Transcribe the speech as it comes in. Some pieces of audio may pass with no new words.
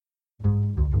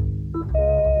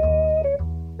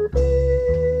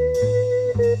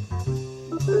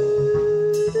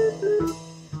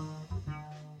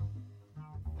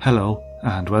Hello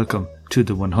and welcome to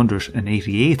the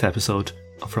 188th episode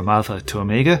of From Alpha to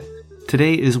Omega.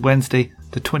 Today is Wednesday,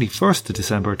 the 21st of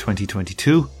December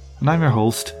 2022, and I'm your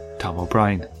host, Tom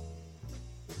O'Brien.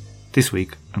 This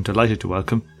week, I'm delighted to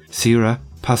welcome Sira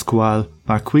Pascual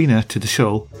Marquina to the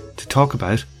show to talk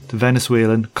about the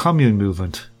Venezuelan commune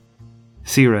movement.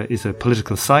 Sira is a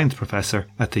political science professor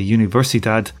at the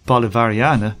Universidad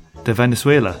Bolivariana de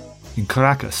Venezuela in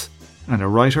Caracas and a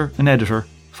writer and editor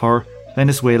for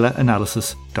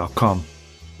VenezuelaAnalysis.com.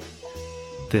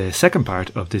 The second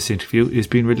part of this interview is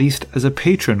being released as a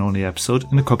Patreon-only episode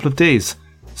in a couple of days.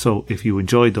 So if you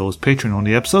enjoyed those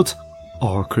Patreon-only episodes,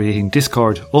 or creating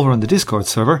Discord over on the Discord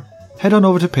server, head on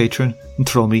over to Patreon and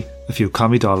throw me a few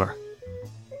commie dollar.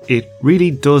 It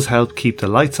really does help keep the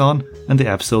lights on and the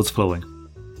episodes flowing.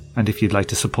 And if you'd like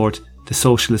to support the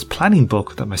socialist planning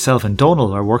book that myself and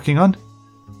Donal are working on,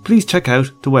 please check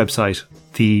out the website,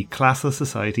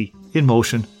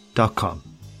 theclasslesssocietyinmotion.com.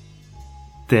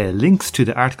 The links to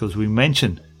the articles we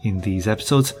mention in these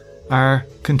episodes are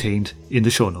contained in the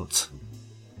show notes.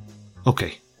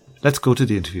 Okay, let's go to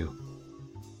the interview.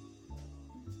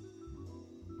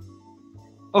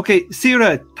 Okay,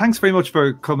 Sira, thanks very much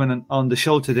for coming on the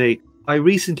show today. I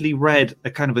recently read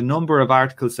a number of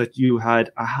articles that you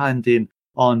had a hand in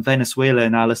on Venezuela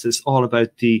analysis, all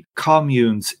about the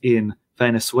communes in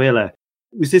Venezuela.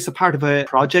 Was this a part of a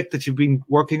project that you've been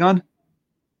working on?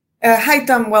 Hi,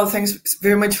 Tom. Well, thanks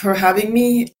very much for having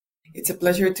me. It's a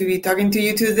pleasure to be talking to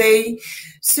you today.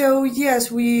 So,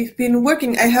 yes,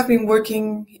 I have been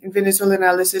working in Venezuela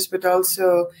analysis, but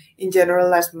also in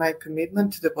general as my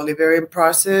commitment to the Bolivarian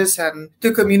process and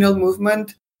to communal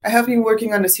movement. I have been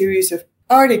working on a series of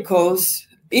articles,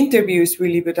 interviews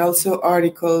really, but also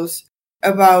articles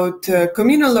about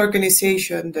communal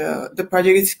organization. The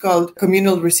project is called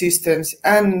Communal Resistance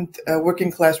and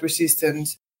Working Class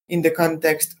Resistance in the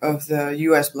context of the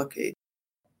U.S. blockade.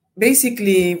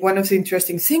 Basically, one of the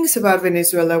interesting things about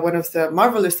Venezuela, one of the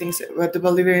marvelous things about the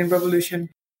Bolivarian Revolution,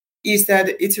 is that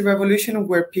it's a revolution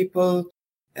where people,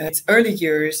 its early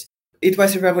years, it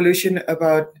was a revolution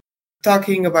about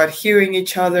talking, about hearing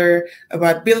each other,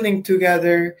 about building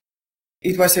together.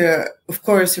 It was, of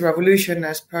course, a revolution,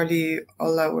 as probably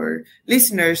all our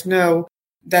listeners know,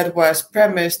 that was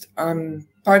premised on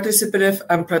participative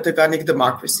and protagonic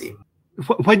democracy.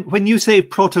 When you say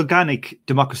protagonic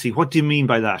democracy, what do you mean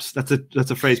by that? That's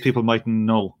a phrase people mightn't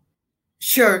know.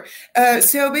 Sure.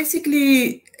 So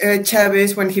basically,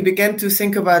 Chavez, when he began to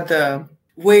think about the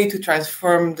way to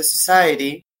transform the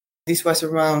society, this was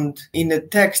around in a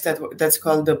text that's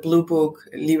called the Blue Book,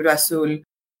 Libro Azul,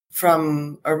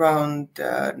 from around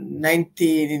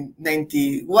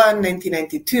 1991,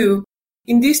 1992.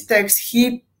 In this text,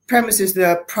 he premises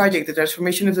the project, the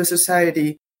transformation of the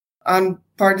society, on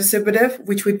participative,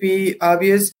 which would be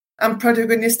obvious, and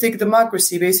protagonistic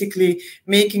democracy, basically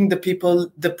making the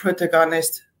people the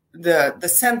protagonist, the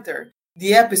center,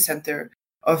 the epicenter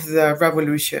of the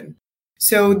revolution.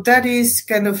 So that is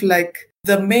kind of like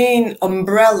the main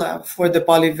umbrella for the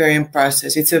Bolivarian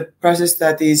process. It's a process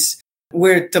that is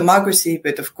where democracy,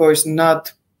 but of course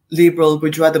not liberal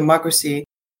bourgeois democracy,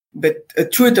 but a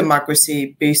true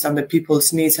democracy based on the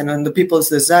people's needs and on the people's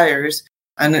desires,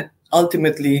 and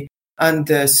ultimately on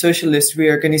the socialist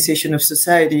reorganization of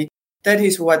society. That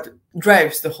is what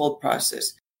drives the whole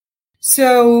process.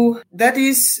 So that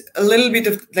is a little bit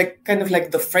of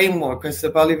like the framework of the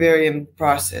Bolivarian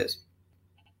process.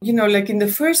 You know, like in the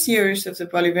first years of the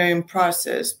Bolivarian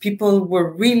process, people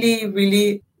were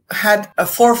really had a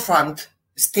forefront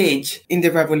stage in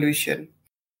the revolution.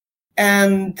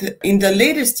 And in the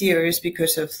latest years,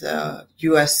 because of the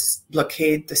U.S.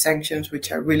 blockade, the sanctions, which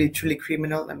are really, truly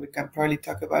criminal, and we can probably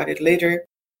talk about it later,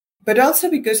 but also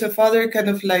because of other kind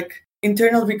of like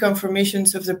internal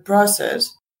reconfirmations of the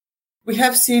process, we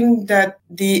have seen that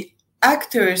the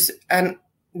actors and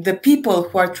the people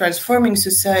who are transforming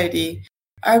society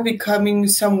are becoming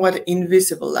somewhat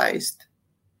invisibilized.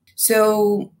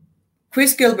 So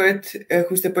Chris Gilbert,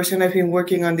 who's the person I've been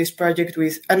working on this project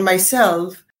with, and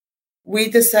myself, we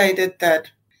decided that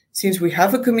since we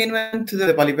have a commitment to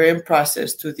the Bolivarian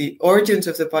process, to the origins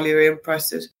of the Bolivarian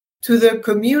process, to the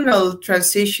communal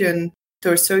transition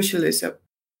towards socialism,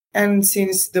 and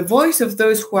since the voice of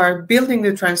those who are building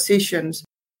the transitions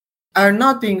are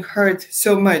not being heard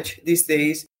so much these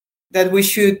days, that we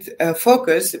should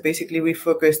focus, basically we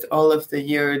focused all of the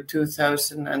year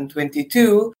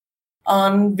 2022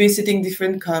 on visiting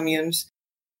different communes,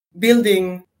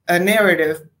 building a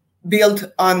narrative built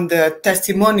on the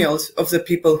testimonials of the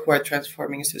people who are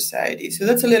transforming society. So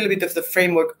that's a little bit of the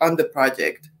framework on the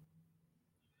project.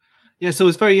 Yeah, so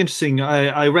it's very interesting.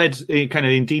 I read kind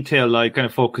of in detail, I kind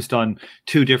of focused on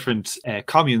two different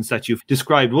communes that you've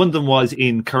described. One of them was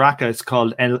in Caracas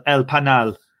called El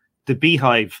Panal, the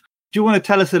Beehive. Do you want to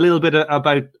tell us a little bit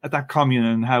about that commune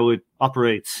and how it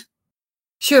operates?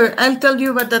 Sure, I'll tell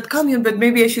you about that commune, but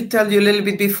maybe I should tell you a little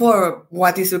bit before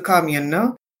what is a commune,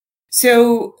 no?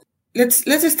 So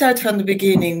let's start from the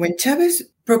beginning. When Chavez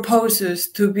proposes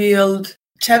to build,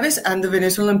 Chavez and the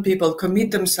Venezuelan people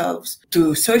commit themselves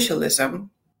to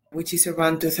socialism, which is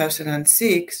around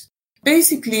 2006.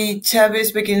 Basically,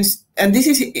 Chavez begins, and this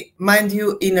is, mind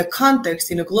you, in a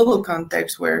global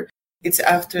context where it's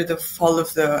after the fall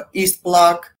of the East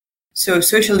Bloc. So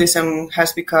socialism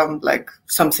has become like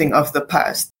something of the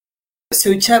past.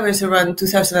 So Chavez around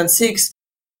 2006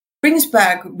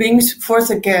 brings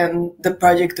forth again the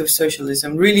project of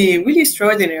socialism, really, really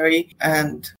extraordinary.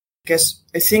 And I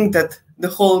think that the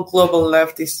whole global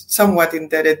left is somewhat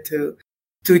indebted to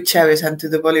Chavez and to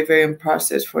the Bolivarian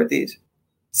process for this.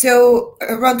 So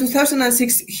around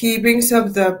 2006, he brings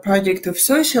up the project of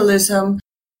socialism,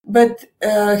 but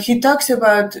he talks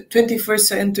about 21st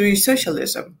century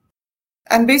socialism.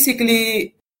 And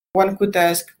basically, one could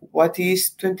ask, what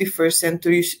is 21st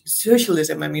century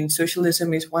socialism? I mean,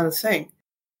 socialism is one thing.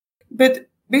 But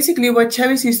basically, what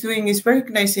Chavez is doing is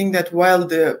recognizing that while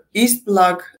the East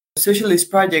Bloc socialist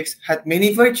projects had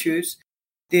many virtues,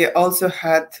 they also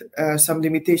had some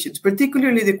limitations,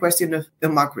 particularly the question of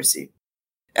democracy.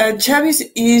 Chavez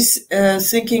is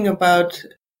thinking about,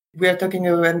 we are talking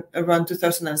around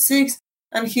 2006,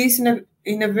 and he's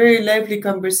in a very lively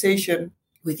conversation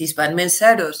with István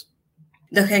Mészáros,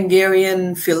 the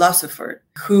Hungarian philosopher,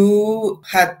 who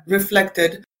had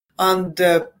reflected on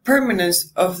the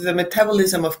permanence of the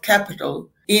metabolism of capital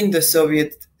in the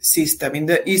Soviet system, in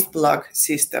the East Bloc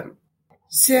system.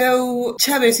 So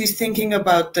Chavez is thinking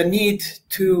about the need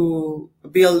to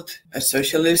build a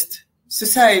socialist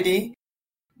society,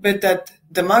 but that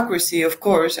democracy, of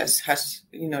course, as has,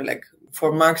 like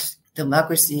for Marx,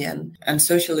 democracy and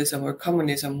socialism or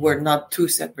communism were not two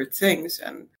separate things.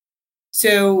 And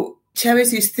so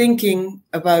Chavez is thinking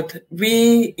about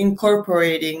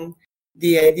reincorporating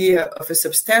the idea of a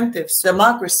substantive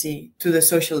democracy to the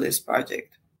socialist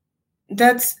project.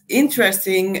 That's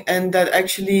interesting, and that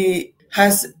actually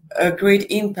has a great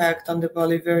impact on the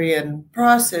Bolivarian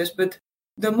process. But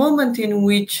the moment in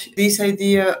which this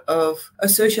idea of a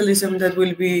socialism that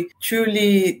will be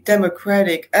truly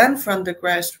democratic and from the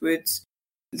grassroots,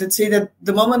 let's say that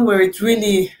the moment where it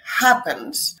really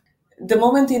happens, the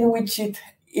moment in which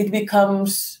it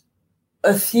becomes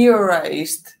a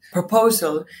theorized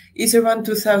proposal is around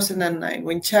 2009,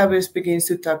 when Chavez begins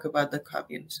to talk about the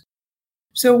communes.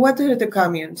 So what are the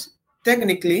communes?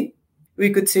 Technically,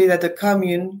 we could say that a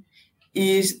commune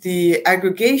is the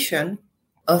aggregation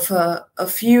of a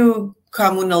few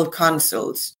communal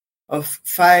councils, of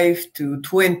 5 to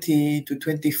 20 to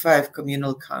 25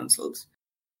 communal councils.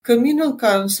 Communal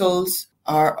councils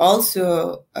are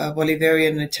also a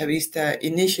Bolivarian Chavista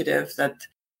initiative that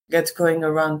gets going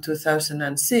around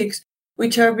 2006,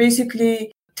 which are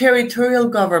basically territorial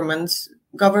governments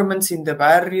in the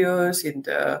barrios, in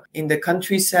the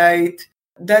countryside,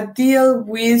 that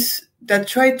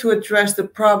try to address the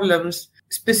problems,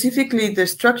 specifically the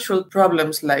structural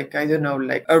problems, like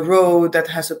a road that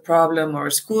has a problem or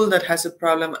a school that has a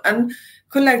problem, and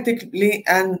collectively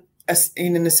and as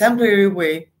in an exemplary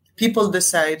way, people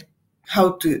decide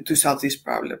how to solve these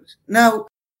problems. Now,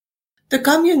 the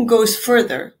commune goes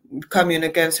further. Commune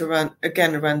again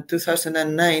around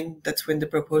 2009. That's when the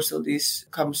proposal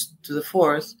comes to the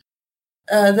forth.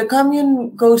 The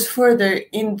commune goes further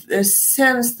in the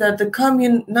sense that the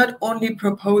commune not only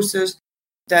proposes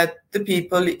that the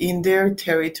people in their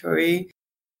territory,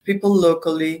 people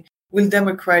locally, will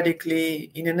democratically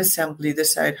in an assembly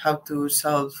decide how to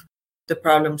solve the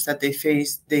problems that they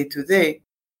face day to day.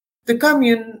 The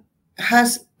commune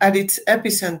has at its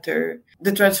epicenter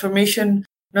the transformation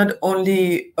not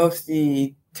only of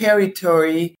the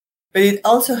territory, but it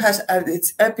also has at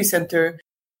its epicenter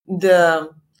the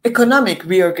economic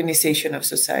reorganization of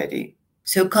society.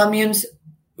 So communes,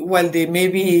 while they may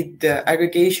be the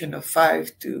aggregation of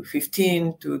 5 to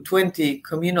 15 to 20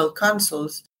 communal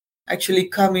councils, actually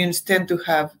communes tend to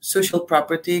have social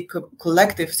property,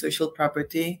 collective social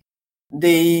property.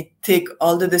 They take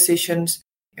all the decisions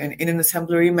in an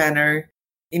exemplary manner.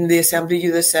 In the assembly,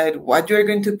 you decide what you are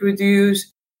going to produce,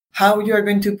 how you are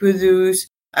going to produce,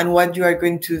 and what you are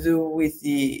going to do with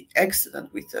the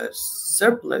excellent, with the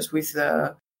surplus, with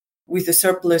the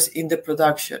surplus in the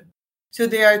production. So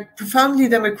they are profoundly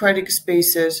democratic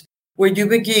spaces where you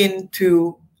begin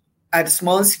to, at a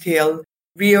small scale,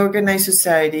 reorganize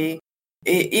society,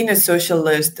 in a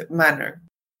socialist manner.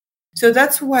 So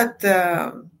that's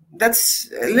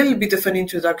that's a little bit of an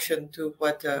introduction to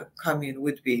what a commune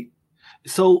would be.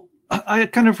 So I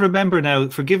kind of remember now,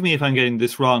 forgive me if I'm getting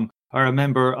this wrong, I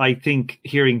remember, I think,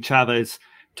 hearing Chavez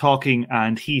talking,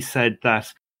 and he said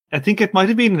that, I think it might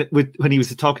have been when he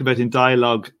was talking about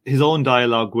his own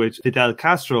dialogue with Fidel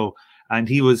Castro, and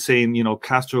he was saying,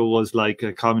 Castro was like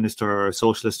a communist or a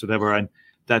socialist or whatever, and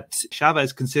that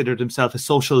Chavez considered himself a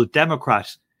social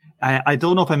democrat. I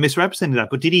don't know if I'm misrepresenting that,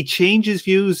 but did he change his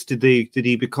views? Did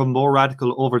he become more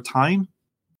radical over time?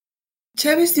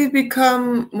 Chavez did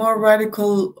become more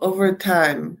radical over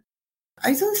time.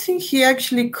 I don't think he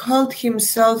actually called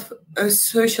himself a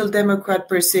social democrat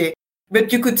per se,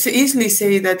 but you could easily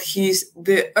say that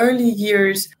the early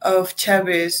years of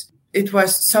Chavez, it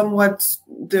was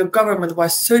the government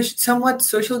was somewhat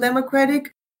social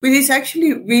democratic, but it's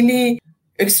actually really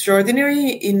extraordinary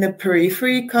in a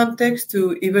periphery context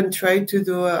to even try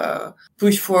to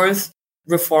push forth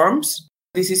reforms.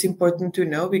 This is important to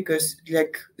know because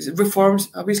reforms,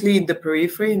 obviously in the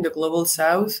periphery, in the global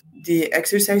south, the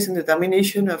exercise and the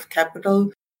domination of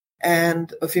capital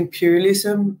and of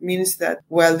imperialism means that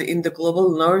while in the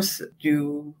global north,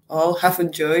 you all have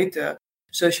enjoyed a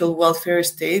social welfare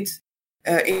state,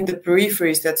 in the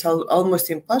peripheries, that's almost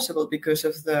impossible because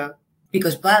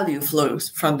value flows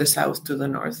from the south to the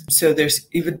north. So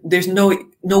there's no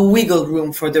wiggle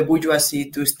room for the bourgeoisie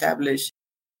to establish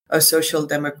a social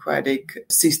democratic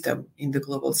system in the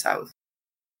global south.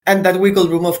 And that wiggle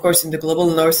room, of course, in the global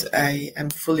north, I am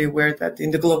fully aware that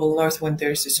in the global north, when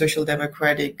there's a social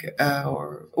democratic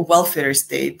or welfare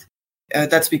state,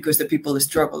 that's because the people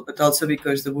struggle, but also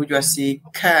because the bourgeoisie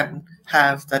can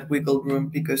have that wiggle room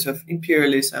because of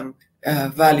imperialism,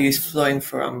 values flowing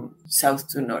from south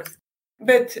to north.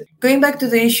 But going back to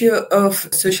the issue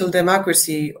of social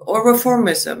democracy or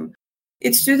reformism,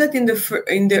 it's true that in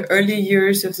the early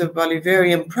years of the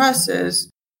Bolivarian process,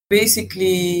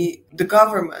 basically the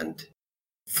government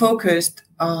focused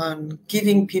on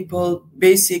giving people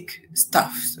basic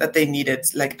stuff that they needed,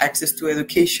 like access to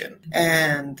education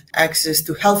and access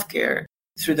to healthcare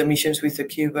through the missions with the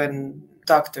Cuban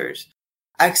doctors,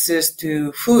 access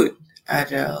to food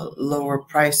at lower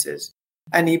prices,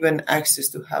 and even access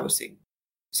to housing.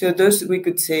 So those we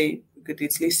could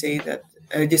easily say that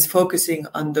just focusing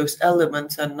on those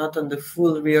elements and not on the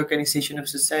full reorganization of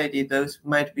society,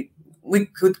 we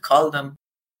could call them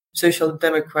social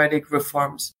democratic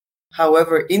reforms.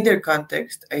 However, in their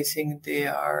context, I think they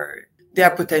are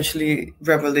potentially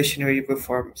revolutionary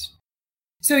reforms.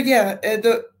 So yeah,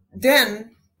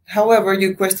 then, however,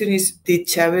 your question is, did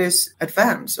Chavez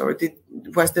advance, or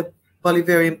was the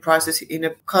Bolivarian process in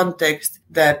a context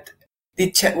that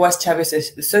was Chavez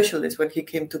a socialist when he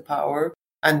came to power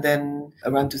and then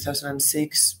around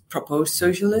 2006 proposed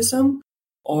socialism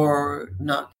or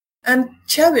not? And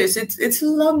Chavez, it's a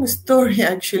long story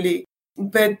actually,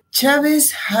 but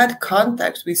Chavez had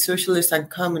contacts with socialists and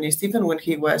communists even when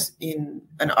he was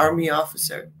an army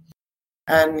officer.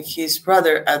 And his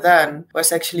brother Adan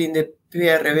was actually in the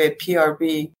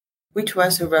PRB, which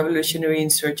was a revolutionary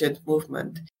insurgent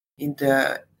movement in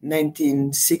the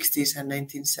 1960s and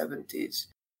 1970s.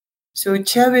 So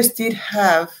Chavez did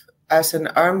have, as an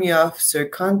army officer,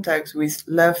 contacts with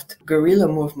left guerrilla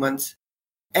movements.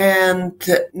 And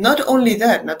not only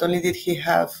did he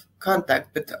have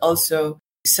contact, but also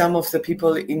some of the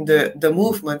people in the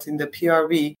movement, in the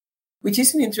PRB, which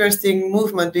is an interesting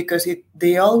movement because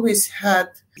they always had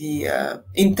the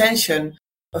intention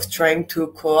of trying to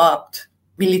co-opt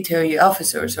military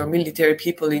officers or military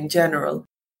people in general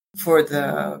for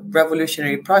the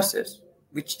revolutionary process,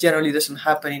 which generally doesn't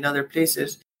happen in other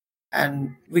places.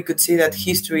 And we could see that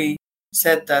history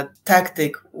said that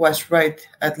tactic was right,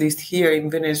 at least here in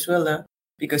Venezuela,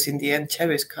 because in the end,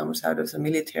 Chavez comes out of the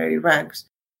military ranks.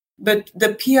 But the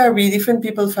PRB, different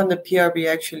people from the PRB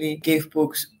actually gave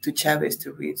books to Chavez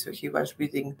to read. So he was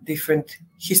reading different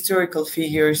historical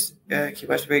figures. He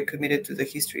was very committed to the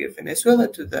history of Venezuela,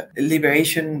 to the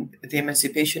liberation, the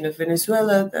emancipation of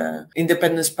Venezuela, the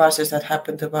independence process that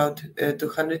happened about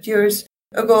 200 years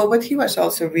ago. But he was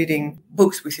also reading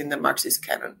books within the Marxist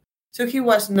canon. So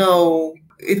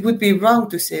it would be wrong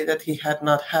to say that he had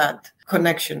not had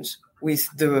connections with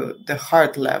the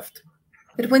hard left.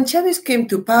 But when Chavez came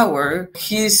to power,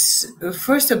 his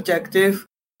first objective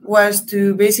was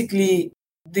to basically,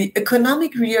 the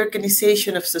economic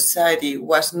reorganization of society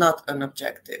was not an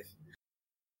objective.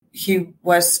 He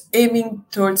was aiming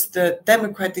towards the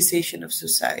democratization of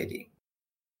society.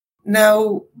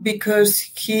 Now, because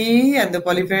he and the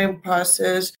Bolivarian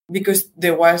process, because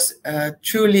there was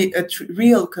truly a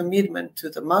real commitment to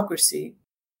democracy,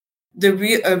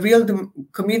 a real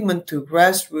commitment to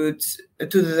grassroots,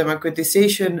 to the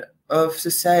democratization of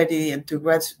society and to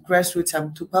grassroots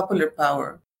and to popular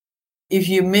power, if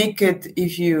you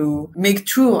make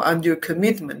true on your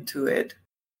commitment to it,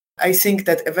 I think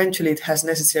that eventually it has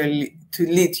necessarily to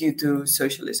lead you to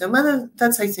socialism. And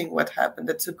that's, I think, what happened.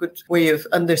 That's a good way of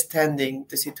understanding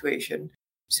the situation.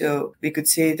 So we could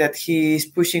say that he is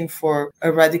pushing for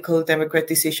a radical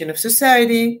democratization of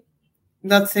society,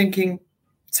 not thinking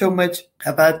so much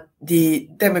about the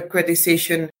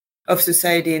democratization of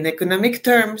society in economic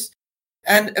terms.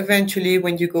 And eventually,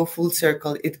 when you go full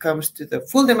circle, it comes to the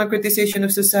full democratization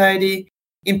of society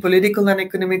in political and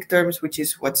economic terms, which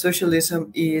is what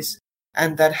socialism is.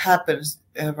 And that happens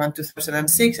around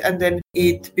 2006. And then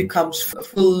it becomes a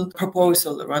full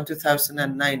proposal around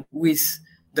 2009 with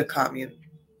the commune.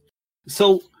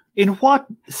 So in what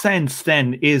sense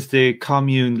then is the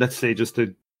commune, let's say just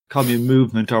the commune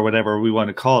movement or whatever we want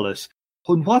to call it,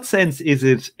 in what sense is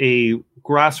it a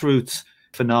grassroots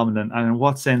phenomenon, and in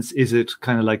what sense is it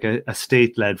kind of like a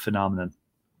state-led phenomenon?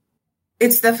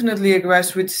 It's definitely a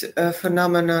grassroots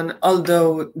phenomenon,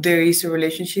 although there is a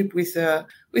relationship with a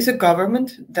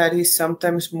government that is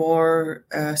sometimes more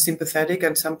sympathetic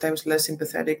and sometimes less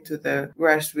sympathetic to the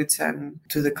grassroots and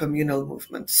to the communal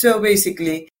movement. So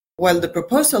basically, while the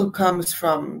proposal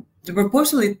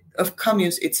of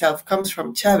communes itself comes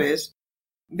from Chavez,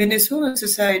 Venezuelan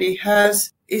society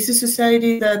is a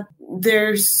society that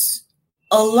there's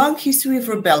a long history of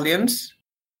rebellions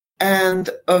and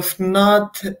of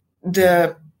not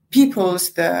the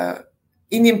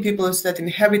Indian peoples that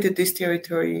inhabited this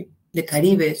territory, the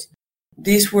Caribes.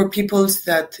 These were peoples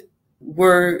that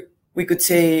were, we could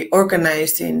say,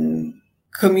 organized in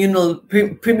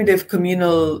primitive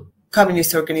communal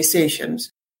communist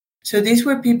organizations. So these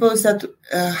were peoples that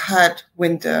had,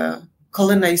 when the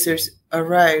colonizers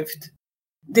arrived,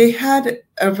 they had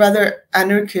a rather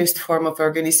anarchist form of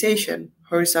organization,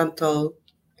 horizontal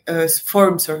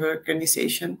forms of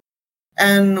organization.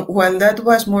 And while that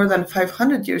was more than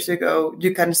 500 years ago,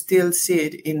 you can still see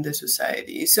it in the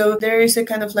society. So there is a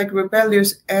kind of like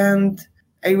rebellious and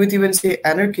I would even say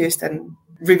anarchist and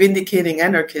reivindicating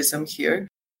anarchism here,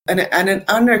 and an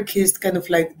anarchist kind of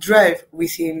like drive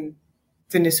within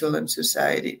Venezuelan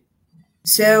society.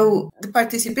 So the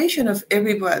participation of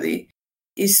everybody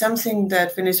is something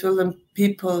that Venezuelan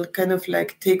people kind of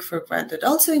like take for granted.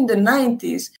 Also in the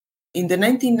 1990s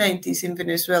in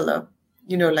Venezuela,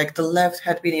 like the left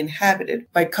had been inhabited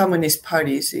by communist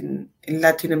parties in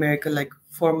Latin America, like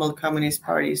formal communist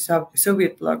parties,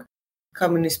 Soviet bloc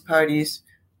communist parties,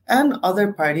 and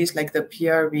other parties like the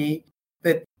PRV.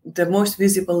 But the most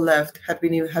visible left had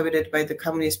been inhabited by the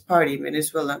Communist Party in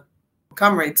Venezuela.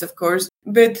 Comrades, of course,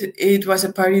 but it was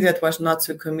a party that was not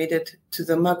so committed to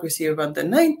democracy. Around the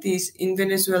 90s in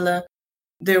Venezuela,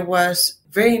 there was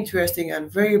very interesting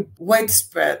and very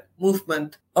widespread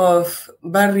movement of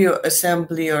barrio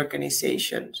assembly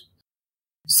organizations.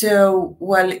 So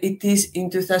while it is in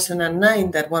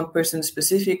 2009 that one person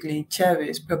specifically,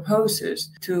 Chavez, proposes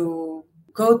to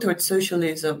go towards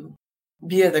socialism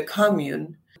via the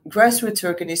commune, grassroots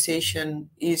organization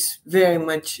is very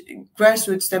much,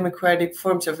 grassroots democratic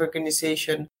forms of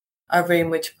organization are very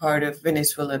much part of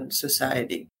Venezuelan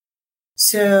society.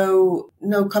 So,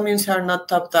 no, communes are not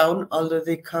top-down, although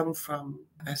they come from,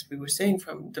 as we were saying,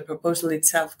 from the proposal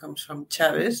itself comes from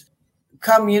Chavez.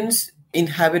 Communes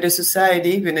inhabit a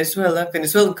society,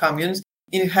 Venezuelan communes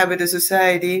inhabit a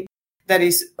society that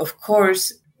is, of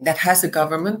course, that has a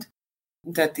government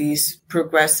that is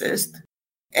progressist,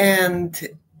 and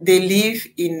they live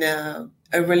in a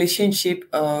relationship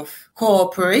of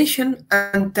cooperation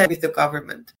and with the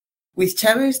government. With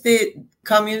Chavez, the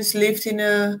communes lived in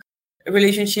a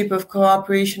relationship of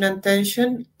cooperation and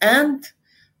tension, and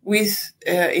with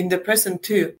in the present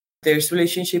too, there's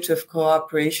relationships of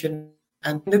cooperation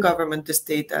and the government, the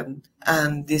state,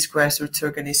 and these grassroots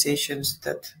organizations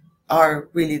that are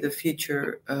really the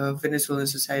future of Venezuelan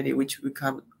society, which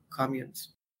become communes.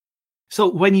 So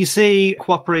when you say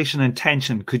cooperation and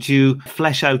tension, could you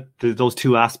flesh out those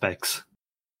two aspects?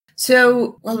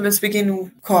 So, let's begin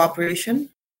with cooperation.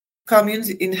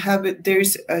 Communes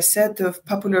there's a set of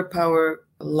popular power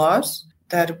laws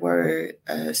that were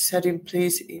set in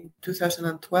place in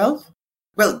 2012.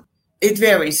 Well, it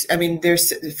varies. I mean,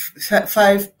 there's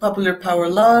 5 popular power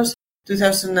laws,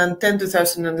 2010,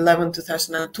 2011,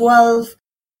 2012.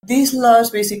 These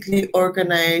laws basically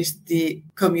organize the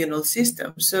communal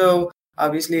system. So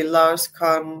obviously laws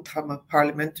come from a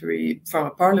parliament,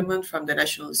 from the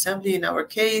National Assembly in our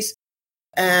case.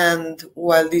 And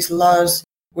while these laws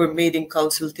were made in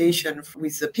consultation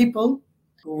with the people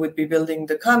who would be building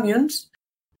the communes,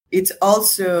 it's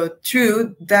also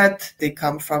true that they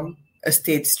come from a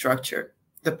state structure,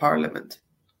 the parliament.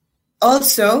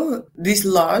 Also, these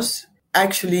laws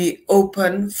actually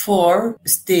open for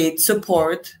state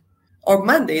support or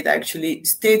mandate actually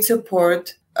state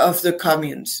support of the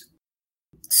communes.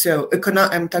 So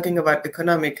I'm talking about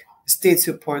economic state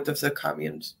support of the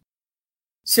communes.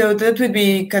 So that would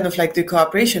be kind of like the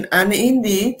cooperation. And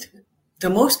indeed, the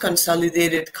most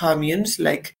consolidated communes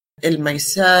like El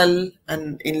Maizal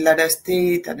and in Lara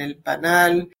State and El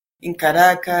Panal in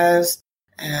Caracas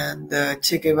and the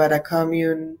Che Guevara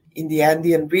commune in the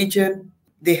Andean region,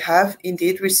 they have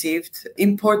indeed received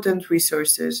important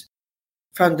resources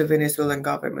from the Venezuelan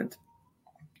government.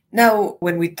 Now,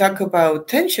 when we talk about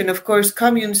tension, of course,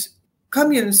 communes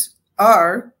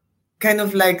are kind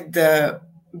of like the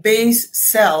base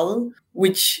cell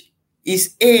which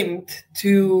is aimed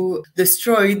to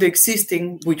destroy the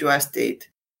existing bourgeois state.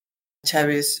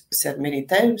 Chavez said many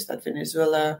times that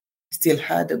Venezuela still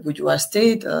had a bourgeois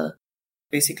state,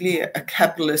 basically a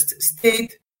capitalist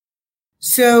state.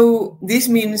 So this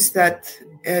means that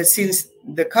since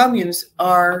the communes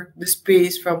are the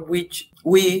space from which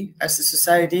we as a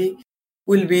society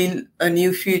will build a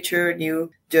new future, new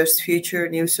just future,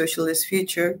 new socialist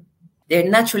future, there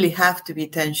naturally have to be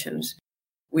tensions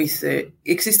with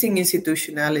existing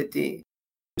institutionality.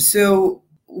 So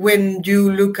when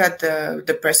you look at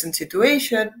the present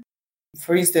situation,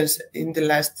 for instance, in the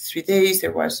last 3 days,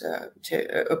 there was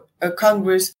a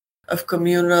Congress of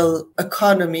Communal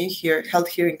Economy held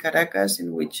here in Caracas,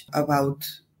 in which about,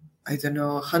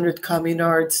 100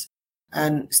 communards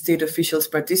and state officials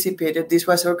participated. This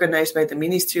was organized by the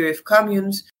Ministry of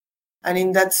Communes. And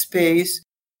in that space,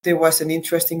 there was an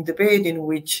interesting debate in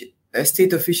which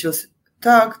state officials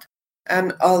talked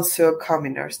and also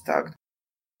communards talked.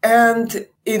 And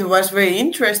it was very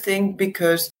interesting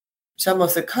because some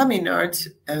of the communards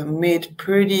made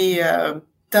pretty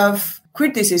tough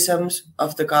criticisms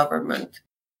of the government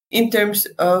in terms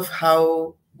of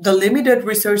how the limited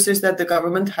resources that the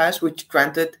government has, which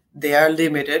granted they are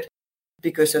limited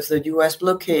because of the U.S.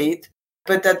 blockade,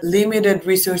 but that limited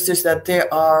resources that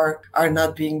there are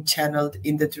not being channeled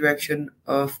in the direction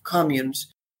of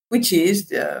communes, which is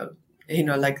the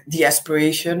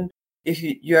aspiration. If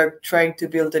you are trying to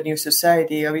build a new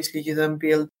society, obviously you don't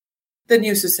build the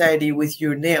new society with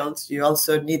your nails. You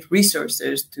also need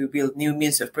resources to build new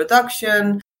means of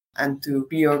production and to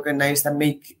reorganize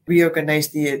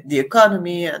the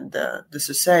economy and the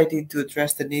society to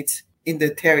address the needs in the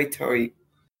territory.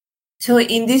 So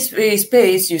in this very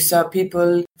space, you saw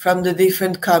people from the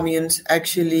different communes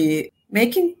actually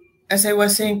making, as I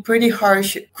was saying, pretty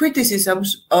harsh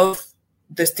criticisms of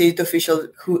the state officials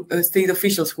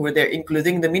who were there,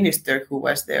 including the minister who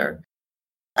was there.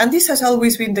 And this has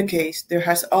always been the case. There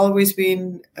has always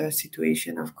been a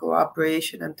situation of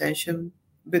cooperation and tension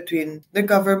between the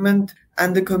government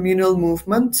and the communal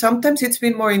movement. Sometimes it's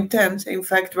been more intense. In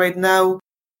fact, right now,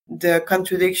 the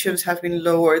contradictions have been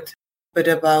lowered. But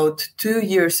about 2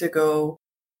 years ago,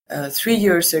 3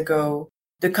 years ago,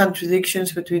 the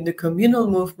contradictions between the communal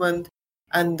movement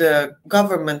and the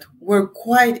government were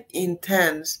quite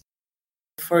intense.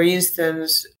 For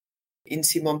instance, in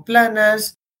Simón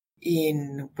Planas,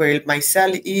 in where El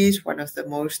Maizal is, one of the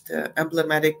most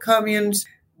emblematic communes,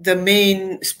 the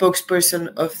main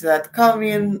spokesperson of that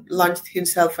commune launched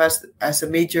himself as a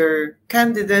mayoral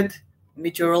candidate,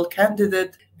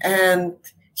 and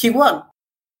he won.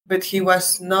 But he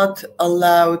was not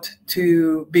allowed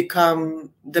to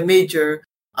become the mayor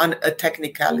on a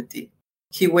technicality.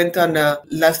 He went on a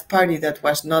left party that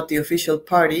was not the official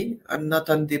party, and not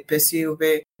on the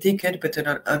PSUV ticket, but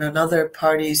on another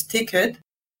party's ticket.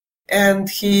 And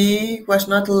he was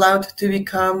not allowed to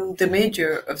become the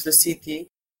mayor of the city.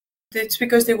 It's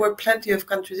because there were plenty of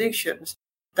contradictions.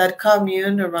 That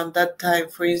commune around that time,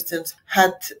 for instance,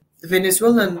 had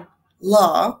Venezuelan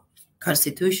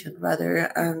constitution,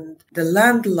 and the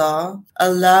land law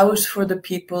allows for the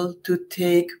people to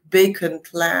take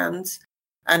vacant lands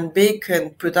and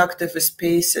vacant productive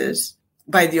spaces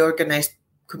by the organized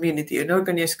community. An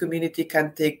organized community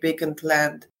can take vacant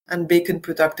land and vacant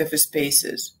productive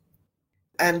spaces.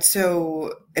 And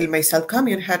so El Maizal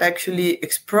commune had actually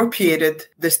expropriated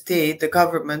the state, the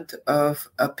government, of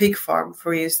a pig farm,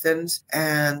 for instance,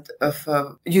 and of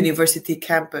a university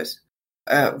campus.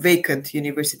 A vacant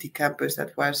university campus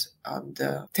that was on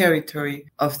the territory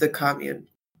of the commune.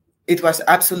 It was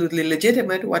absolutely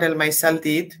legitimate what El Maizal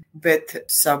did, but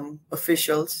some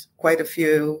officials, quite a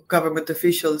few government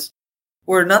officials,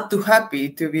 were not too happy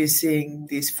to be seeing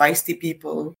these feisty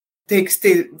people take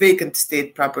vacant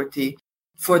state property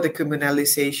for the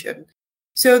communalization.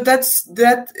 So that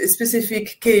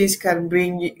specific case can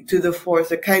bring to the fore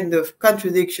the kind of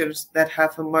contradictions that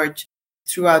have emerged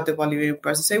throughout the Bolivarian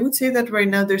process. I would say that right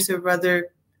now there's a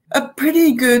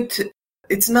pretty good,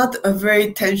 it's not a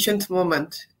very tensioned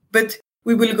moment, but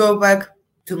we will go back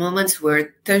to moments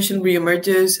where tension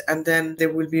reemerges, and then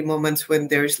there will be moments when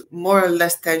there's more or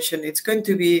less tension. It's going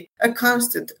to be a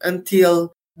constant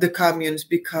until the communes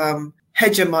become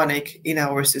hegemonic in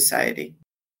our society.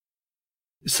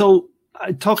 So,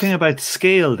 talking about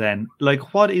scale then,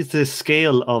 like what is the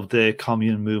scale of the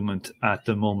commune movement at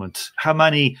the moment? How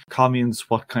many communes,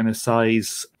 what kind of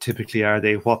size typically are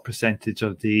they? What percentage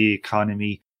of the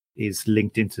economy is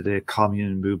linked into the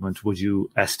commune movement, would you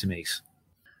estimate?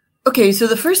 Okay, so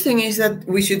the first thing is that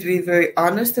we should be very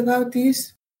honest about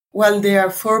this. While there are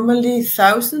formally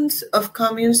thousands of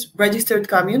communes, registered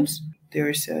communes,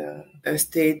 there's a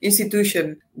state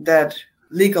institution that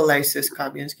legalizes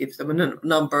communes, gives them a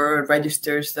number,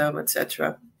 registers them,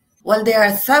 etc. While there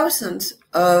are thousands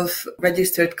of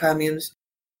registered communes,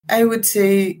 I would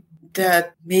say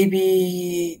that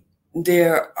maybe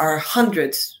there are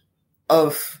hundreds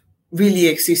of really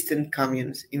existing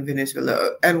communes in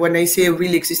Venezuela. And when I say a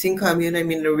really existing commune, I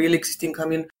mean a really existing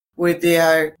commune where they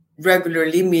are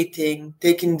regularly meeting,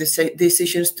 taking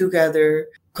decisions together,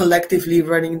 collectively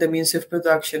running the means of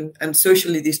production, and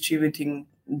socially distributing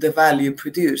the value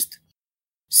produced.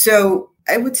 So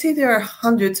I would say there are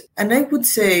hundreds, and I would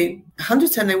say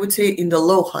in the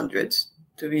low hundreds,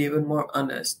 to be even more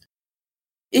honest.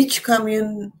 Each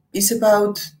commune is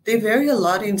they vary a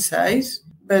lot in size,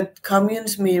 but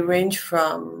communes may range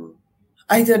from,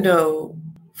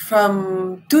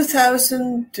 from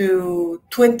 2,000 to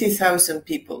 20,000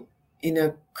 people in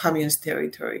a commune's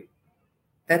territory.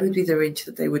 That would be the range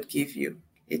that I would give you.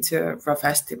 It's a rough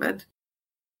estimate.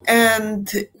 And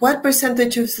what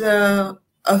percentage of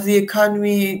the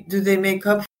economy do they make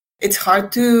up? It's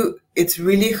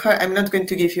really hard. I'm not going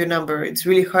to give you a number. It's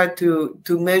really hard to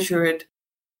measure it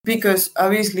because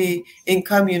obviously in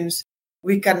communes,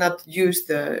 we cannot use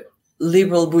the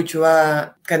liberal bourgeois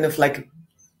kind of like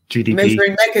GDP.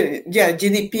 Measuring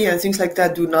GDP and things like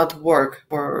that do not work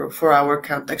for our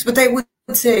context. But I would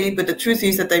say, but the truth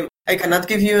is that I cannot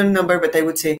give you a number, but I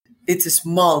would say it's a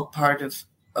small part of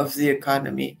the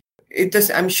economy.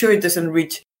 I'm sure it doesn't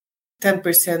reach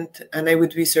 10%, and I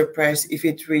would be surprised if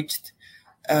it reached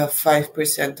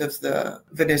 5% of the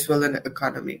Venezuelan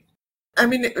economy. I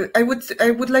mean, I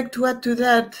would like to add to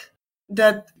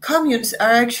that communes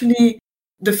are actually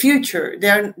the future.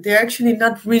 They're actually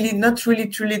not really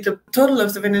truly the total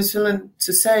of the Venezuelan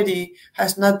society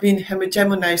has not been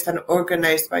hegemonized and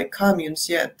organized by communes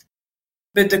yet.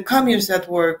 But the communes that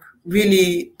work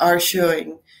really are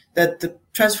showing that the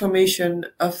transformation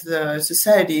of the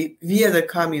society via the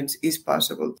communes is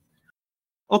possible.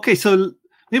 Okay, so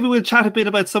maybe we'll chat a bit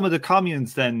about some of the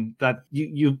communes then that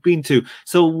you've been to.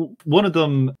 So one of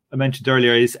them I mentioned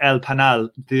earlier is El Panal,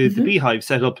 the beehive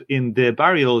set up in the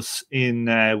barrios in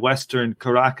western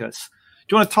Caracas.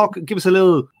 Do you want to give us a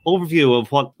little overview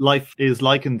of what life is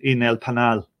like in El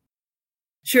Panal?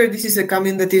 Sure, this is a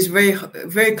commune that is very,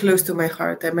 very close to my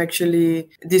heart.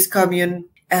 This commune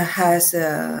has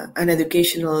an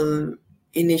educational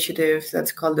initiative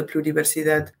that's called the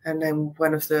Pluriversidad, and I'm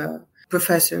one of the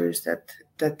professors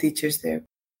that teaches there.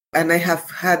 And I have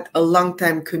had a long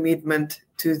time commitment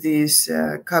to this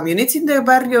commune. It's in the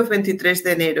barrio 23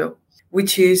 de Enero,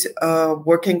 which is a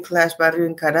working class barrio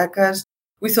in Caracas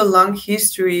with a long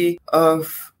history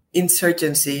of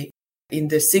insurgency. In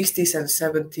the 60s and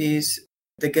 70s,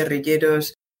 the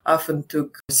guerrilleros often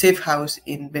took safe house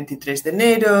in 23 de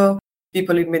Enero.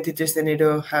 People in 23 de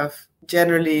Enero have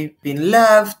generally been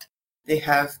left. They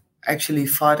have actually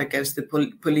fought against the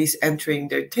police entering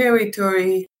their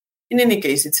territory. In any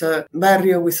case, it's a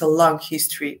barrio with a long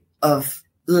history of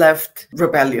left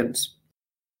rebellions.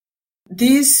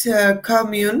 This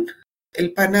commune, El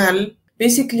Panal,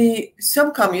 basically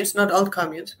some communes, not all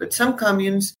communes, but some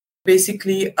communes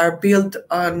basically are built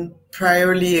on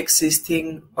priorly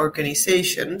existing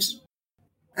organizations.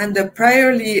 And the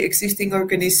priorly existing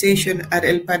organization at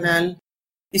El Panal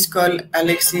is called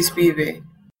Alexis Vive.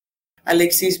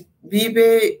 Alexis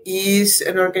Vive is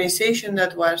an organization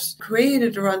that was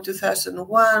created around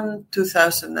 2001,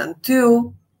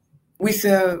 2002, with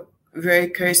a very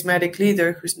charismatic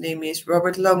leader whose name is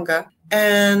Robert Longa.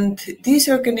 And this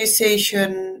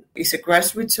organization is a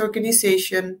grassroots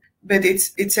organization, but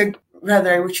it's an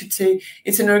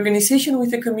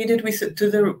organization committed to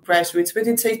the grassroots, but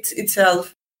it's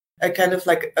itself a kind of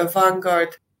like a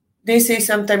vanguard They say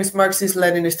sometimes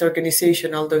Marxist-Leninist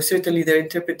organization, although certainly their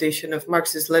interpretation of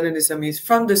Marxist-Leninism is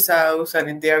from the South,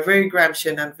 and they are very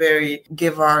Gramscian and very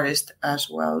Guevarist as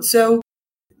well. So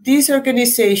this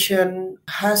organization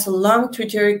has a long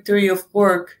trajectory of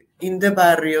work in the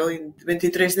barrio, in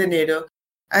 23 de enero,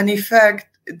 and in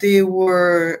fact, they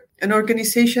were an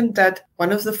organization that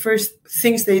one of the first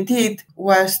things they did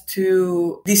was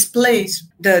to displace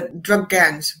the drug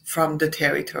gangs from the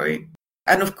territory.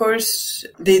 And of course,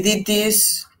 they did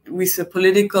this with a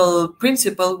political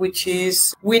principle, which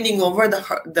is winning over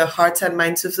the hearts and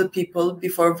minds of the people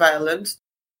before violence.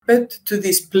 But to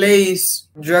displace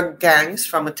drug gangs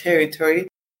from a territory,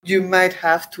 you might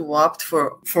have to opt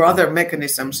for other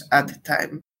mechanisms at the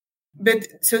time. But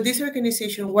so this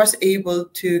organization was able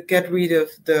to get rid of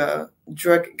the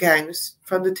drug gangs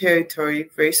from the territory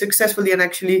very successfully and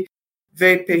actually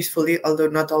very peacefully, although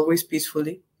not always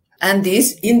peacefully. And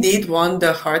this indeed won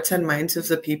the hearts and minds of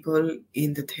the people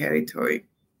in the territory.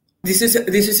 This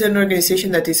is an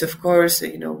organization that is, of course,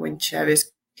 when Chavez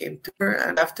came to her,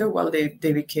 and after a while they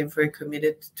became very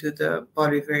committed to the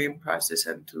Bolivarian process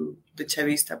and to the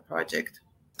Chavista project.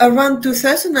 Around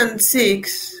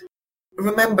 2006,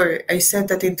 remember I said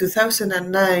that in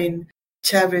 2009,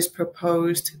 Chavez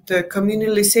proposed the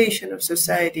communalization of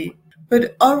society.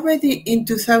 But already in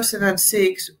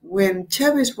 2006, when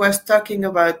Chavez was talking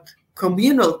about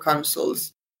communal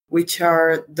councils, which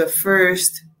are the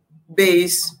first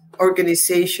base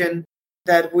organization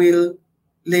that will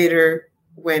later,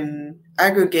 when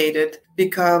aggregated,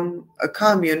 become a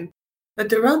commune.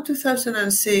 But around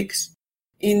 2006,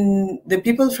 the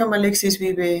people from Alexis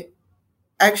Vive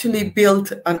actually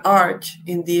built an arch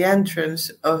in the entrance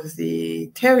of the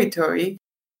territory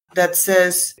that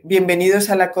says, Bienvenidos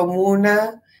a la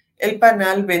Comuna El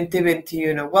Panal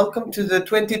 2021. Welcome to the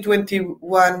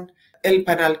 2021 El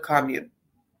Panal Commune.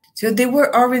 So they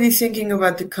were already thinking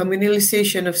about the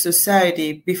communalization of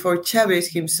society before Chavez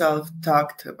himself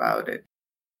talked about it.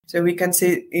 So we can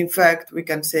say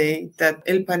that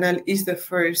El Panal is the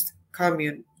first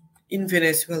commune in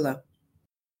Venezuela.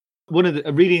 One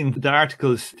of reading the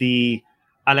articles, the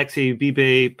Alexis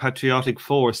Vive Patriotic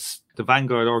Force, the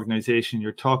vanguard organization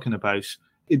you're talking about,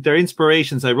 their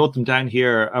inspirations, I wrote them down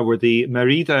here, were the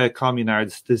Merida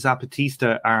Communards, the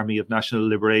Zapatista Army of National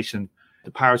Liberation,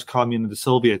 the Paris Commune, and the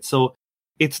Soviets. So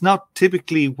it's not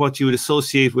typically what you would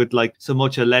associate with like so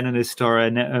much a Leninist or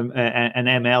an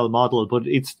ML model, but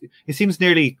it seems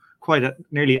nearly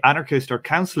anarchist or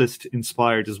councilist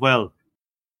inspired as well.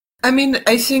 I mean,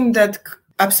 I think that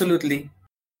absolutely.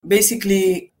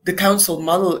 Basically, the council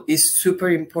model is super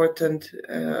important.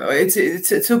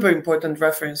 It's a super important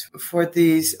reference for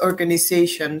these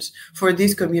organizations, for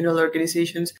these communal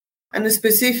organizations, and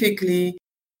specifically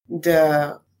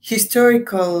the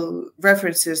historical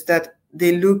references that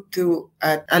they look to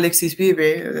at Alexis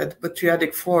Vive, that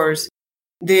patriotic force.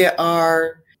 They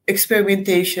are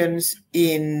experimentations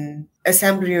in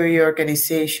assembly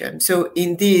organization. So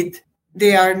indeed,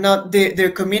 they are not,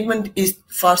 their commitment is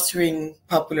fostering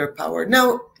popular power.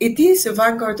 Now, it is a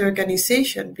vanguard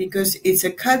organization because it's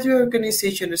a cadre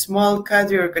organization, a small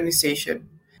cadre organization.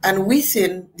 And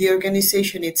within the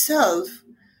organization itself,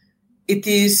 it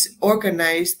is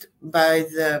organized by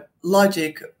the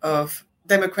logic of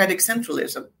democratic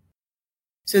centralism.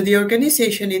 So the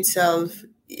organization itself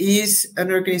is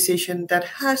an organization that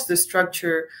has the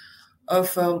structure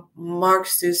of a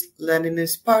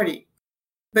Marxist-Leninist party.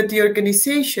 But the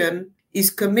organization is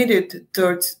committed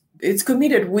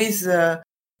with the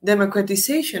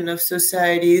democratization of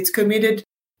society. It's committed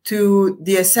to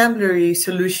the assembly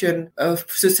solution of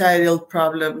societal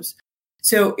problems.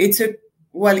 So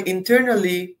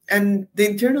internally, and the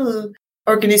internal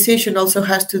organization also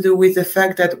has to do with the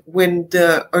fact that when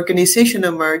the organization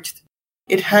emerged,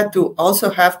 it had to also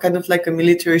have kind of like a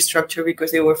military structure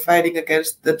because they were fighting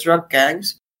against the drug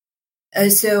gangs.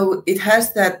 And so it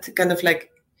has that kind of like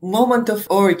moment of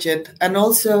origin, and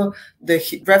also the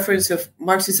reference of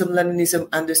Marxism-Leninism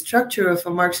and the structure of a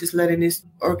Marxist-Leninist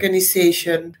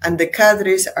organization. And the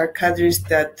cadres are cadres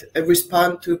that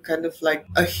respond to kind of like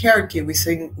a hierarchy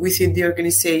within the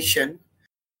organization.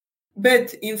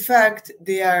 But in fact,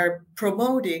 they are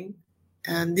promoting,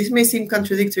 and this may seem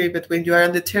contradictory, but when you are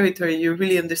on the territory, you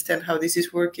really understand how this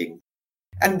is working.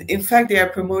 And in fact, they are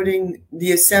promoting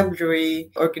the assembly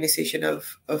organization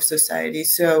of society.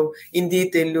 So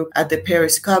indeed, they look at the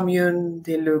Paris Commune,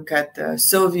 they look at the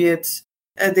Soviets,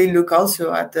 and they look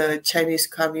also at the Chinese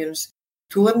communes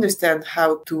to understand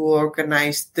how to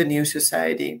organize the new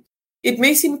society. It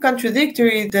may seem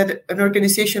contradictory that an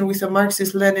organization with a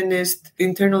Marxist-Leninist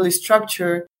internal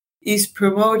structure is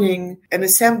promoting an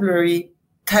assembly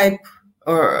type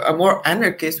or a more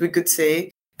anarchist, we could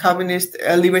say, communist,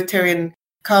 libertarian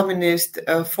communist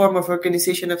form of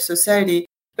organization of society.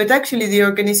 But actually, the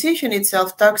organization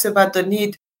itself talks about the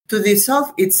need to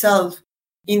dissolve itself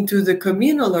into the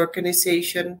communal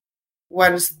organization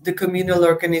once the communal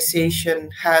organization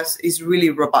is really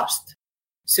robust.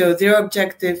 So their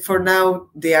objective for now,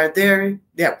 they are there.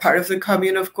 They are part of the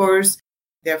commune, of course.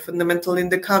 They are fundamental in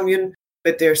the commune,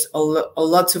 but there's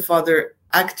lots of other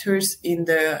actors in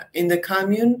the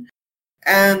commune.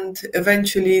 And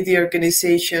eventually the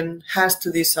organization has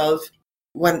to dissolve.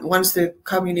 Once the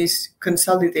commune is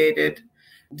consolidated,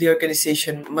 the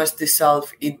organization must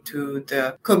dissolve into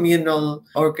the communal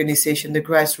organization, the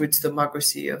grassroots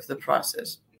democracy of the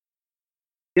process.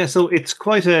 Yeah, so it's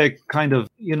quite a kind of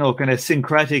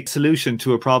syncretic solution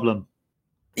to a problem.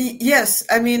 Yes,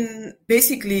 I mean,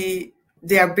 basically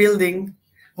they are building,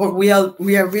 or we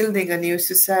are building a new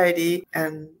society,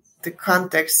 and the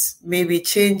context may be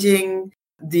changing.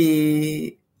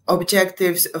 The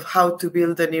objectives of how to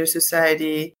build a new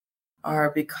society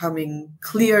are becoming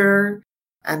clearer,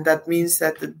 and that means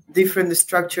that the different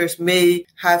structures may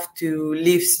have to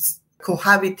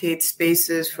cohabitate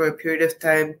spaces for a period of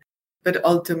time. But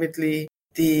ultimately,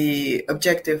 the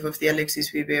objective of the Alexis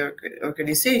Vive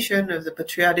organization, of the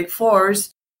patriotic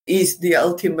force, is the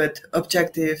ultimate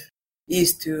objective,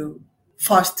 is to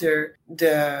foster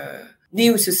the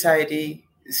new society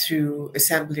through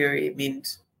assembly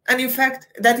means. And in fact,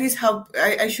 that is how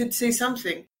I should say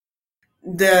something.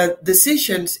 The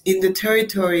decisions in the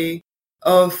territory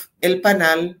of El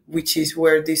Panal, which is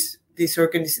where this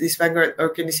vanguard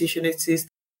organization exists,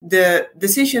 the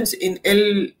decisions in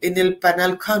El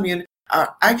Panal commune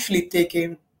are actually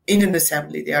taken in an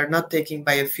assembly. They are not taken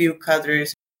by a few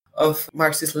cadres of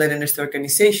Marxist-Leninist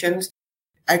organizations.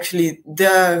 Actually,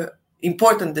 the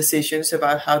important decisions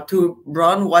about how to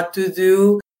run, what to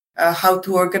do, how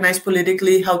to organize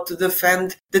politically, how to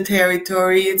defend the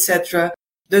territory, etc.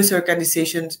 Those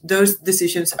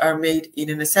decisions are made in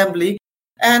an assembly.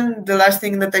 And the last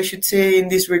thing that I should say in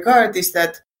this regard is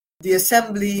that the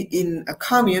assembly in a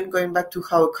commune, going back to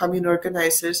how a commune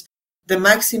organizes, the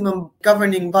maximum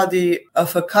governing body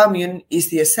of a commune is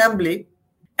the assembly,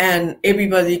 and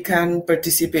everybody can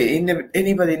participate.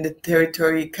 Anybody in the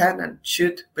territory can and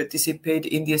should participate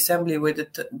in the assembly where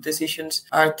the decisions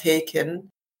are taken.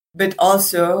 But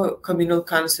also, communal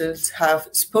councils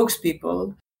have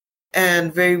spokespeople.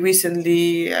 And very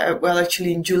recently,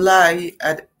 actually in July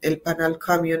at El Panal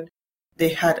commune, they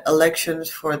had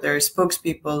elections for their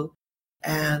spokespeople,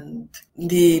 and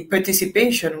the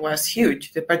participation was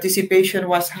huge. The participation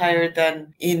was higher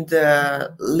than in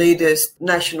the latest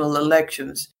national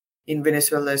elections in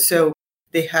Venezuela. So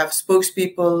they have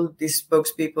spokespeople. These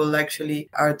spokespeople actually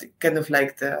are kind of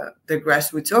like the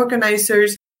grassroots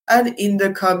organizers. And in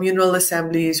the communal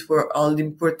assemblies where all the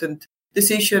important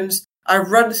decisions are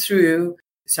run through,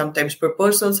 sometimes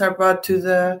proposals are brought to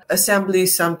the assembly,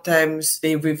 sometimes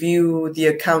they review the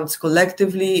accounts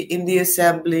collectively in the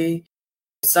assembly,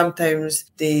 sometimes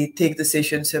they take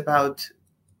decisions about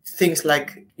things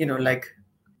like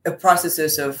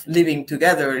processes of living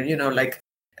together,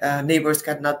 neighbors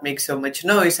cannot make so much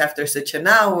noise after such an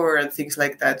hour and things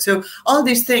like that. So all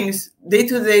these things,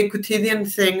 day-to-day quotidian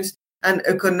things, and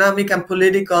economic and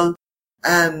political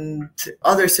and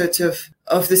other sorts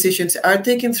of decisions are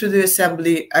taken through the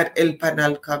assembly at El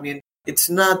Panal commune. It's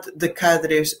not the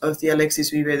cadres of the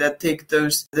Alexis Vive that take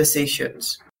those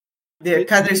decisions. The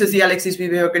cadres of the Alexis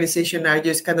Vive organization are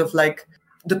just kind of like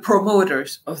the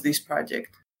promoters of this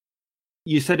project.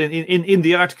 You said in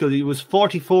the article, it was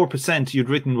 44% you'd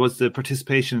written was the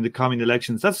participation in the commune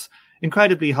elections. That's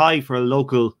incredibly high for a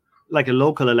local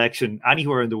election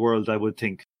anywhere in the world, I would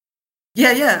think.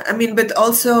 Yeah. I mean, but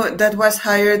also that was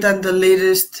higher than the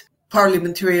latest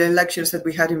parliamentary elections that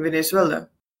we had in Venezuela.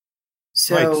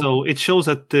 So it shows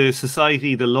that the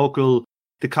society, the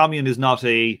commune is not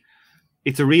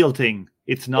it's a real thing.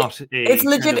 It's not it's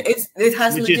legit. It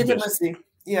has legitimacy.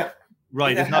 Yeah.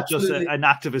 Right. Yeah, it's not absolutely. just an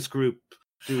activist group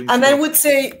doing And stuff. I would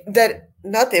say that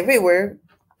not everywhere,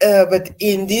 but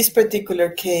in this particular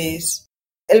case,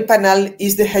 El Panal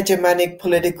is the hegemonic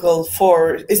political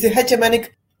force. I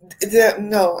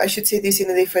should say this in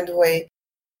a different way.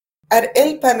 At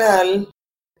El Panal,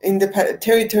 in the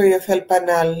territory of El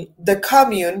Panal, the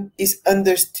commune is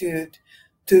understood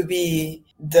to be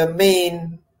the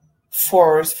main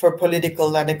force for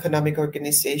political and economic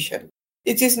organization.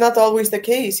 It is not always the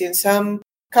case. In some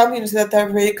communes that are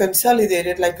very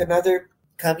consolidated, like another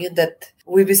commune that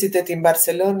we visited in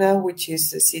Barcelona, which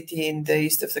is a city in the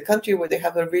east of the country where they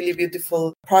have a really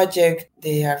beautiful project.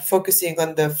 They are focusing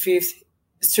on the 5th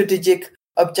strategic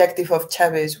objective of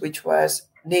Chavez, which was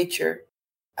nature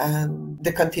and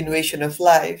the continuation of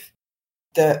life.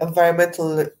 The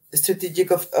environmental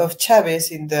strategic of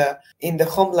Chavez in the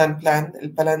homeland plan, El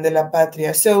Plan de la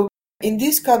Patria. So in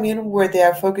this commune where they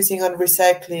are focusing on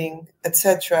recycling,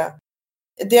 etc.,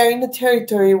 they are in a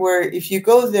territory where if you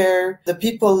go there, the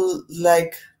people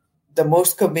like the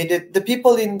most committed, the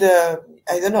people in the,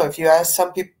 I don't know, if you ask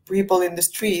some people in the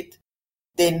street,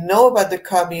 they know about the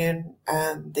commune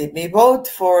and they may vote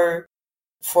for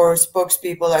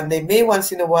spokespeople and they may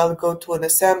once in a while go to an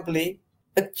assembly,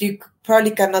 but you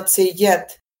probably cannot say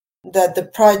yet that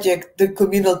the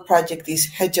communal project is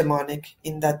hegemonic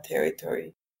in that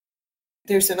territory.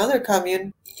 There's another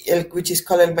commune, which is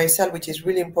called El Maizal, which is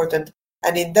really important.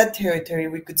 And in that territory,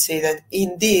 we could say that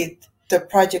indeed the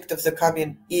project of the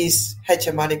commune is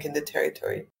hegemonic in the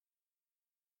territory.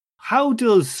 How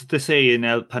does they say in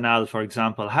El Panal, for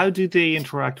example, how do they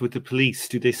interact with the police?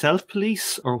 Do they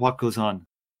self-police or what goes on?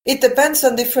 It depends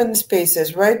on different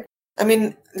spaces, right? I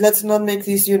mean, let's not make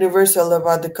this universal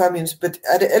about the communes, but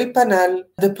at El Panal,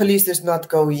 the police does not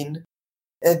go in.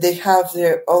 They have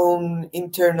their own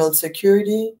internal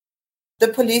security. The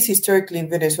police historically in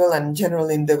Venezuela and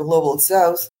generally in the global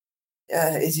south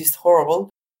is just horrible.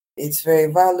 It's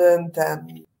very violent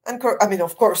and I mean,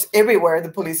 of course, everywhere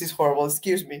the police is horrible,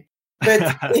 excuse me. But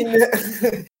in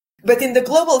the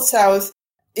global south,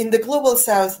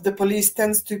 the police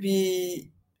tends to be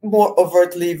more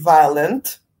overtly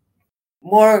violent,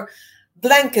 more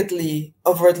blanketly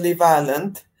overtly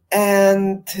violent,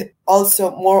 and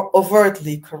also more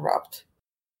overtly corrupt.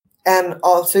 And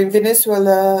also in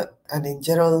Venezuela and in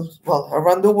general, well,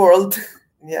 around the world,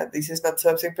 yeah, this is not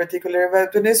something particular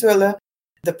about Venezuela,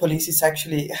 the police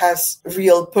has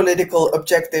real political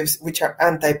objectives which are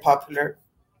anti-popular.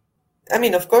 I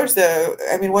mean, of course,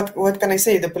 what can I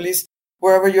say? The police,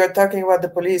 wherever you are talking about the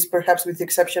police, perhaps with the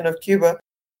exception of Cuba,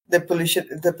 the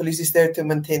police is there to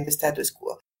maintain the status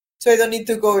quo. So I don't need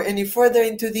to go any further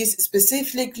into this.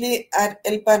 Specifically at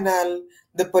El Panal,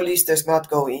 the police does not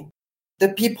go in. The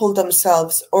people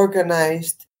themselves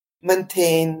organized,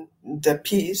 maintain the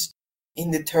peace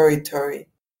in the territory.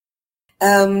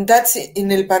 That's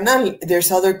in El Panal.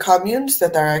 There's other communes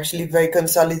that are actually very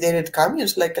consolidated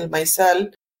communes, like El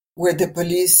Maizal, where the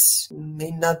police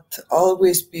may not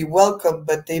always be welcome,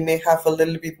 but they may have a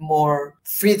little bit more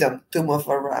freedom to move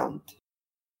around.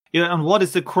 Yeah, and what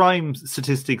is the crime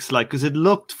statistics like? Because it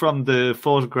looked from the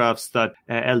photographs that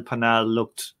El Panal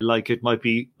looked like it might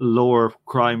be lower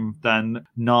crime than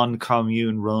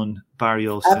non-commune run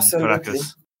barrios in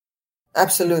Caracas.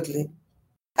 Absolutely.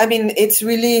 I mean, it's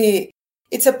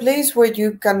a place where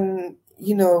you can,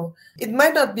 it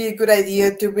might not be a good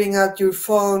idea to bring out your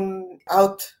phone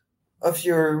out of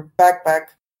your backpack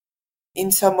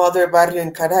in some other barrio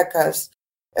in Caracas.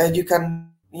 You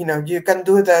can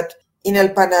do that in El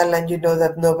Panal and you know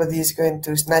that nobody is going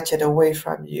to snatch it away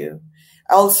from you.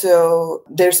 Also,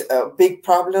 there's big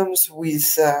problems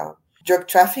with drug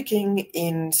trafficking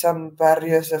in some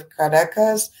barrios of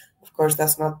Caracas. Of course,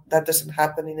 that doesn't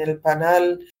happen in El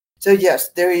Panal. So yes,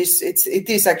 it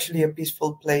is actually a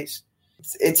peaceful place.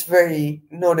 It's very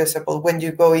noticeable when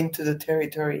you go into the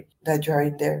territory that you are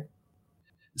in there.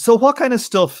 So what kind of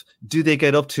stuff do they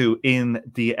get up to in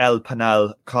the El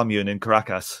Panal commune in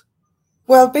Caracas?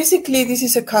 Well, basically, this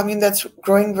is a commune that's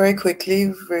growing very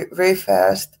quickly, very, very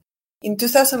fast. In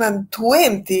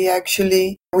 2020,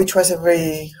 actually, which was a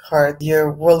very hard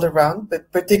year world around, but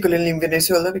particularly in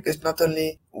Venezuela, because not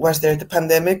only was there the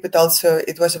pandemic, but also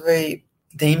it was the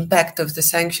impact of the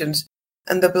sanctions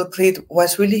and the blockade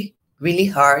was really, really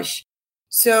harsh.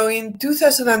 So in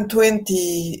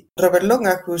 2020, Robert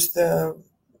Longa, who's the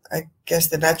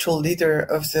natural leader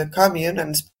of the commune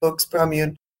and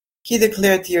spokesperson, he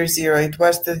declared year zero. It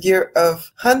was the year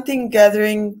of hunting,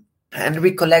 gathering, and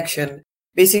recollection.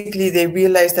 Basically, they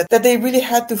realized that they really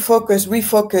had to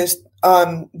refocus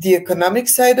on the economic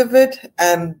side of it,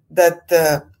 and that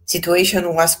the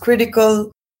situation was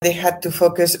critical. They had to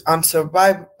focus on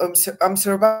surviving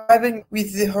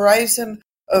with the horizon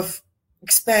of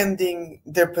expanding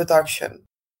their production.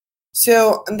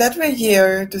 So in that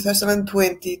year,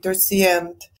 2020, towards the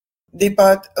end, they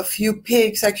bought a few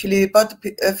pigs. Actually, they bought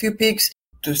a few pigs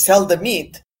to sell the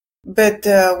meat. But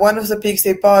one of the pigs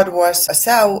they bought was a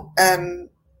sow, and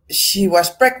she was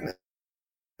pregnant.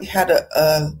 She had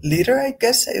a litter, I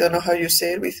guess. I don't know how you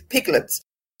say it, with piglets.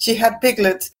 She had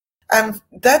piglets. And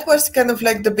that was kind of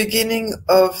like the beginning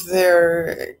of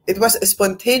it was a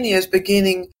spontaneous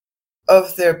beginning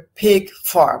of their pig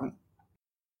farm.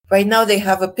 Right now they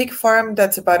have a pig farm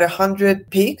that's about 100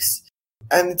 pigs.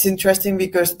 And it's interesting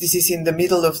because this is in the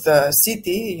middle of the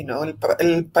city, El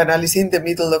Panal is in the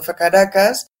middle of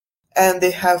Caracas, and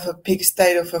they have a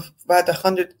pigsty of about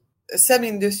 100,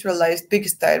 semi-industrialized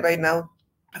pigsty right now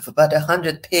of about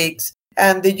 100 pigs.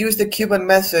 And they use the Cuban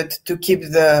method to keep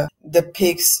the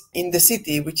pigs in the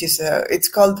city, which is, it's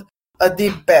called a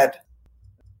deep bed.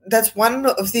 That's one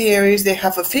of the areas. They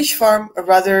have a fish farm, a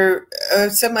rather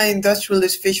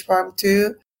semi-industrialist fish farm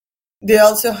too. They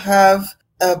also have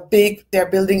they're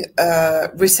building a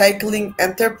recycling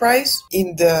enterprise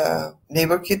in the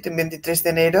neighborhood, in 23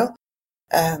 de Enero.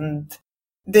 And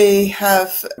they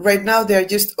have, right now, they're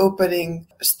just opening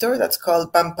a store that's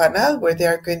called Pampanal, where they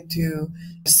are going to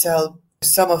sell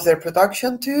some of their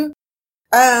production to.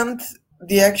 And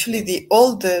the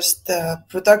oldest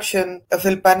production of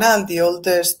El Panal, the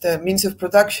oldest means of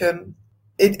production,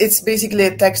 it's basically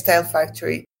a textile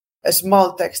factory, a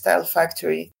small textile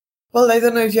factory. Well, I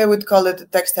don't know if I would call it a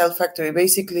textile factory.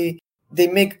 Basically, they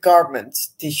make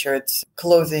garments, t-shirts,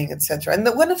 clothing, etc. And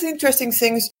one of the interesting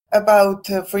things about,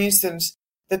 for instance,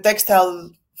 the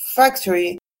textile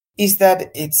factory is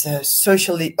that it's a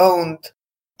socially owned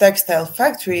textile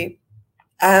factory.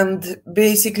 And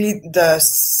basically, the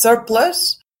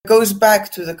surplus goes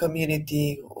back to the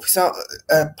community. So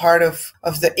part of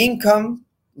the income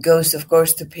goes, of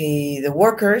course, to pay the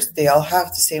workers. They all have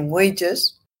the same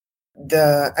wages.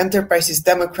 The enterprise is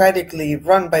democratically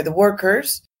run by the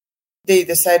workers. They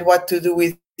decide what to do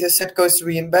with this. It goes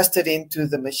reinvested into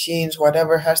the machines,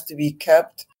 whatever has to be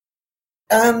kept.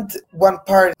 And one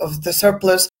part of the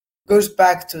surplus goes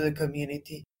back to the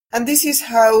community. And this is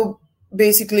how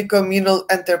basically communal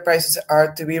enterprises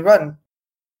are to be run.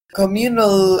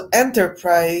 Communal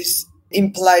enterprise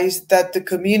implies that the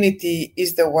community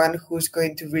is the one who's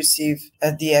going to receive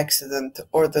the excedent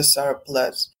or the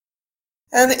surplus.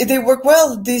 And they work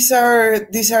well. These are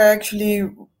actually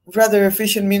rather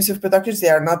efficient means of production. They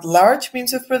are not large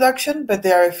means of production, but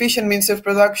they are efficient means of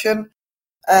production.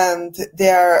 And they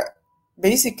are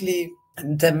basically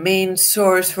the main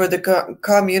source for the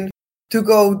commune to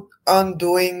go on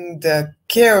doing the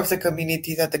care of the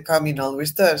community that the commune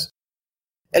always does.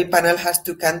 El Panal has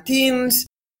 2 canteens.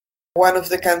 One of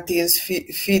the canteens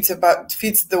feeds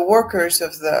the workers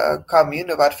of the commune,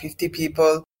 about 50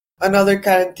 people. Another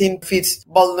canteen feeds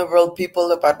vulnerable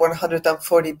people. About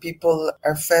 140 people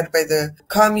are fed by the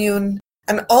commune.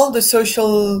 And all the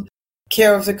social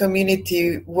care of the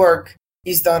community work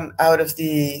is done out of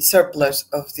the surplus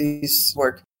of this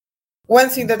work. One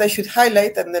thing that I should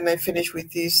highlight, and then I finish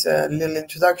with this little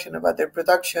introduction about their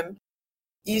production,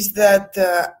 is that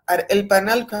at El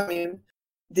Panal commune,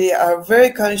 they are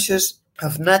very conscious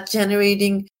of not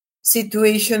generating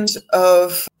situations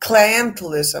of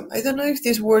clientelism. I don't know if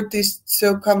this word is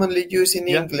so commonly used in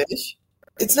English.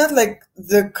 It's not like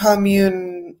the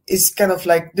commune is kind of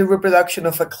like the reproduction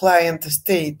of a client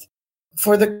state.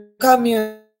 For the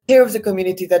commune, care of the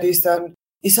community that is done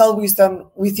is always done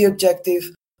with the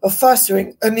objective of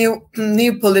fostering a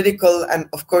new political and,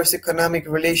 of course, economic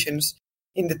relations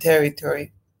in the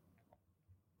territory.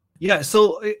 Yeah,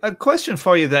 so a question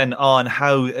for you then on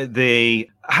how they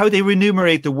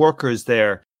remunerate the workers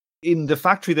there. In the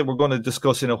factory that we're going to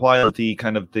discuss in a while, the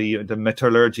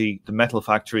metallurgy, the metal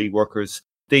factory workers,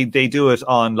 they do it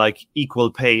on like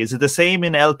equal pay. Is it the same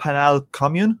in El Panal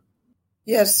commune?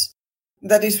 Yes,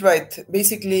 that is right.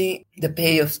 Basically, the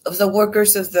pay of the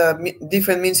workers of the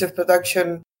different means of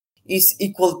production is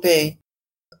equal pay.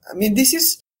 I mean, this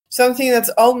is something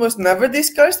that's almost never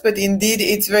discussed, but indeed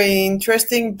it's very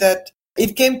interesting that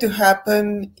it came to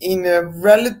happen in a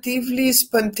relatively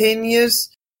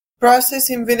spontaneous process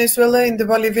in Venezuela in the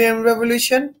Bolivarian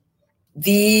Revolution.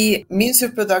 The means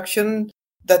of production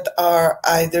that are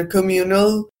either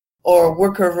communal or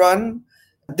worker-run,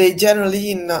 they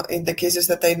generally, in the cases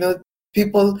that I know,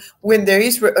 people, when there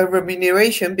is a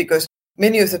remuneration, because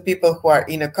many of the people who are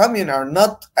in a commune are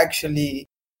not actually,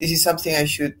 this is something I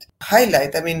should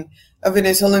highlight. I mean, a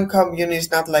Venezuelan commune is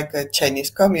not like a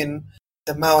Chinese commune,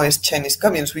 the Maoist Chinese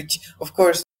communes, which, of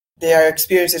course, they are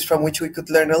experiences from which we could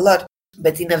learn a lot.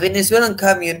 But in a Venezuelan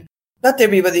commune, not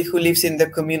everybody who lives in the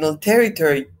communal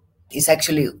territory is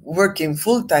actually working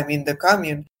full-time in the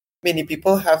commune. Many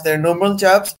people have their normal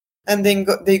jobs and then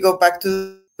they go back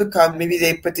to the commune. Maybe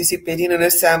they participate in an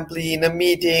assembly, in a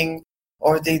meeting,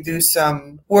 or they do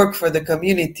some work for the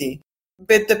community.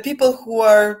 But the people who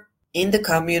are in the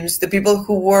communes, the people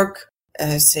who work,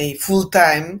 say,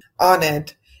 full-time on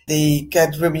it, they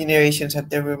get remunerations and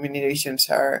their remunerations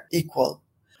are equal.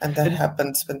 And that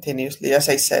happened spontaneously. As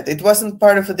I said, it wasn't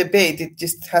part of a debate. It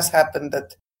just has happened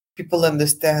that people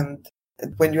understand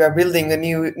when you are building a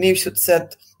new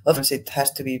set of it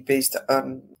has to be based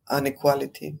on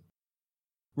equality.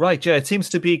 Right, yeah, it seems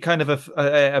to be kind of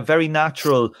a very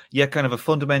natural, yet kind of a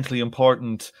fundamentally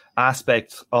important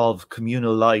aspect of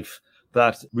communal life,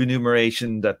 that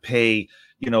remuneration, that pay,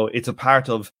 it's a part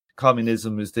of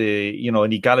communism, is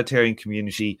an egalitarian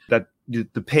community, that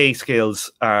the pay scales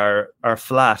are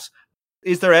flat.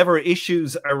 Is there ever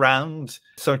issues around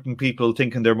certain people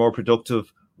thinking they're more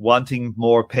productive, wanting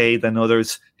more pay than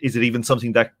others? Is it even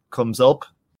something that comes up?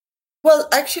 Well,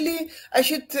 actually, I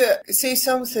should say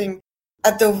something.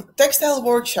 At the textile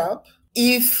workshop,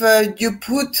 if you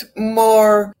put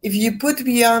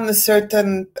beyond a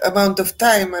certain amount of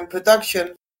time and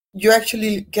production, you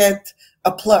actually get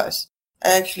a plus.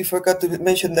 I actually forgot to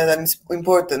mention that, and it's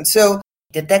important. So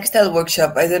the textile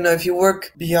workshop, I don't know if you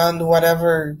work beyond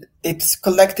whatever it's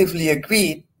collectively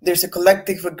agreed. There's a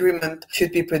collective agreement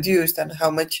should be produced and how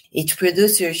much each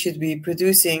producer should be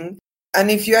producing.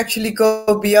 And if you actually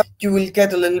go beyond, you will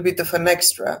get a little bit of an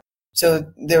extra.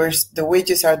 So the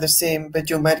wages are the same, but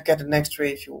you might get an extra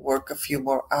if you work a few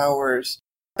more hours.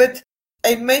 But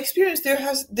in my experience,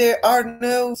 there are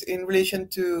no in relation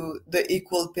to the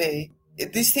equal pay.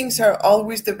 These things are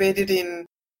always debated in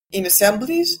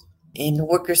assemblies, in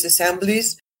workers'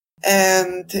 assemblies.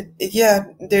 And yeah,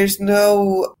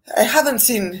 I haven't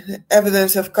seen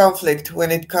evidence of conflict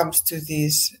when it comes to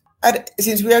this.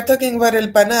 Since we are talking about El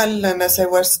Panal, and as I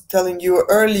was telling you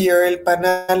earlier, El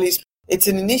Panal it's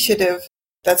an initiative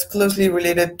that's closely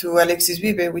related to Alexis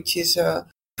Vive, which is a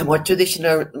more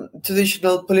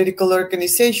traditional political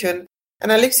organization.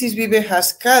 And Alexis Vive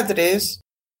has cadres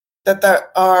that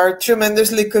are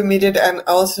tremendously committed and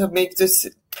also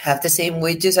have the same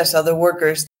wages as other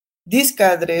workers. These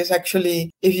cadres,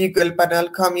 actually, if you go to El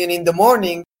Panal commune in the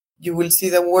morning, you will see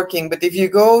them working. But if you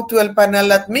go to El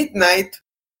Panal at midnight,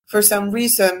 for some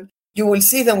reason, you will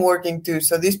see them working too.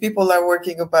 So these people are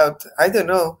working about, I don't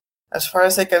know, as far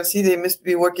as I can see, they must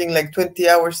be working like 20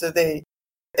 hours a day.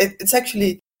 It's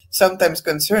actually sometimes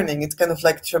concerning. It's kind of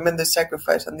like tremendous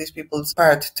sacrifice on these people's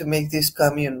part to make this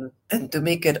commune and to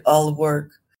make it all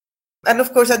work. And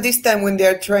of course, at this time when they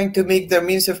are trying to make their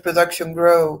means of production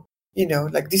grow,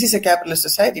 like this is a capitalist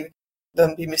society.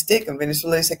 Don't be mistaken.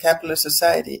 Venezuela is a capitalist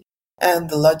society and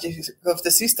the logic of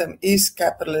the system is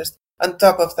capitalist. On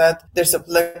top of that, there's a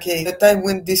blockade. The time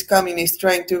when this commune is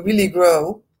trying to really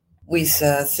grow with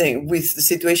the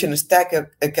situation stacked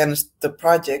against the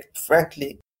project,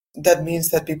 frankly, that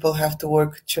means that people have to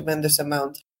work tremendous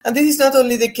amount. And this is not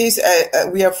only the case,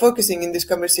 we are focusing in this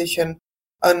conversation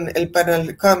on El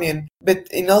Panal commune, but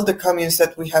in all the communes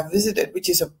that we have visited, which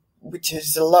is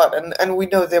a lot. And we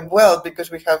know them well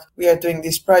because we are doing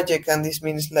this project, and this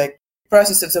means like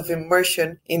processes of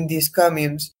immersion in these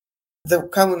communes. The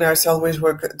communards always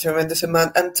work a tremendous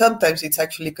amount, and sometimes it's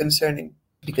actually concerning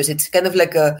because it's kind of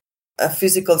like a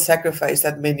physical sacrifice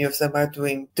that many of them are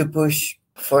doing to push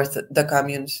forth the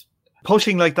communes.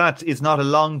 Pushing like that is not a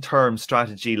long-term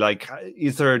strategy. Like,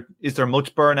 is there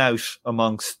much burnout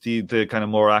amongst the kind of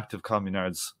more active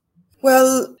communards?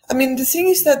 Well, I mean, the thing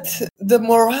is that the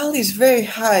morale is very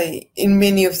high in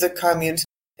many of the communes.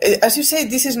 As you say,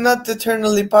 this is not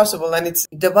eternally possible, and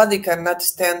the body cannot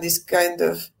stand this kind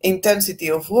of intensity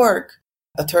of work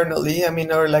eternally,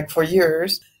 or like for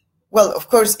years. Well, of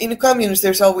course, in communes,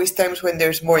 there's always times when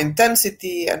there's more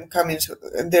intensity, and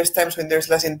there's times when there's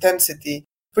less intensity.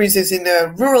 For instance, in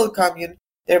a rural commune,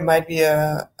 there might be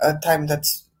a time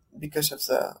that's because of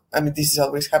this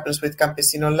always happens with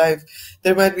campesino life.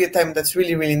 There might be a time that's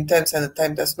really, really intense and a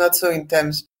time that's not so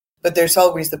intense, but there's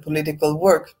always the political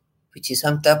work, which is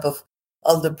on top of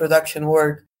all the production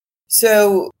work.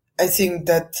 So I think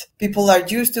that people are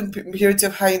used to periods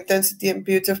of high intensity and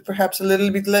periods of perhaps a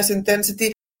little bit less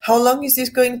intensity. How long is this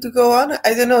going to go on?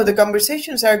 I don't know. The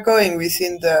conversations are going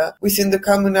within the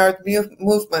communard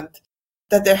movement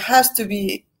that there has to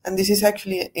be, and this is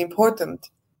actually important,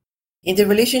 in the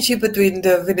relationship between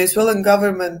the Venezuelan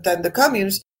government and the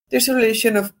communes, there's a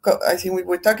relation of, I think we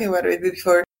were talking about it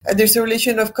before, there's a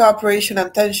relation of cooperation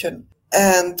and tension.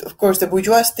 And of course, the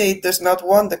bourgeois state does not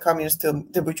want the communes to,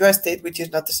 the bourgeois state, which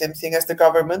is not the same thing as the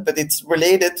government, but it's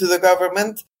related to the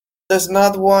government, does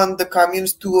not want the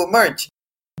communes to emerge.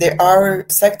 There are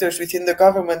sectors within the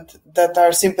government that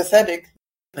are sympathetic,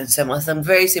 and some of them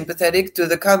very sympathetic to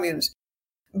the communes.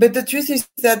 But the truth is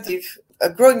that if a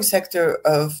growing sector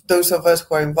of those of us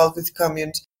who are involved with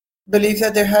communes believe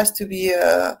that there has to be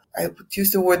I would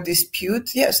use the word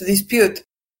dispute. Yes, a dispute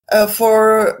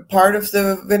for part of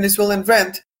the Venezuelan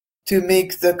rent to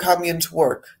make the communes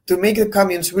work, to make the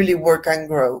communes really work and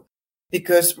grow.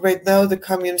 Because right now the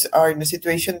communes are in a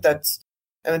situation that's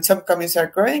And some communes are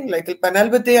growing, like El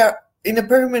Panal, but they are in a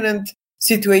permanent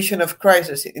situation of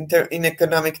crisis in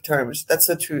economic terms. That's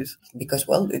the truth. Because,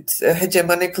 well, it's a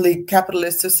hegemonically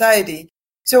capitalist society.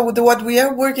 So what we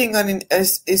are working on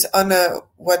is on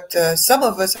what some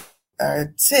of us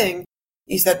are saying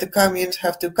is that the communes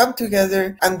have to come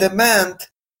together and demand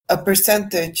a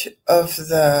percentage of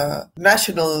the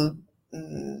national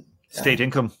state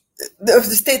income. Of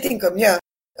the state income, yeah,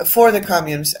 for the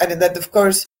communes. And that, of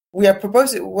course, we are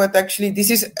proposing what actually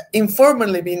this is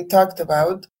informally being talked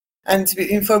about. And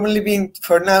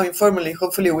for now,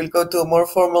 hopefully we'll go to a more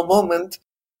formal moment.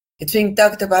 It's being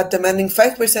talked about demanding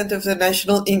 5% of the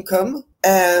national income,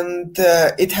 and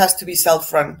it has to be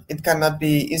self-run. It cannot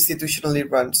be institutionally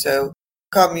run. So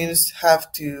communes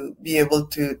have to be able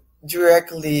to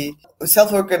directly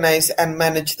self-organize and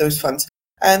manage those funds.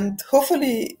 And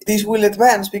hopefully this will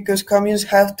advance because communes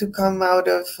have to come out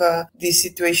of this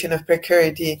situation of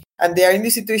precarity. And they are in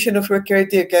this situation of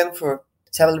precarity again for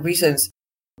several reasons.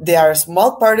 They are a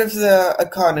small part of the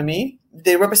economy.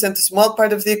 They represent a small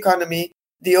part of the economy.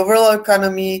 The overall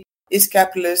economy is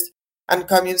capitalist and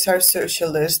communes are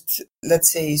socialist,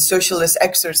 let's say socialist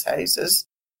exercises.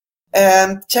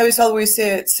 And Chavez always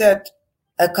said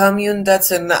a commune that's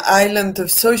an island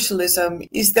of socialism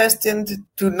is destined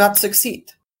to not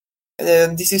succeed.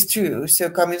 And this is true. So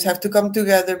communes have to come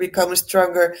together, become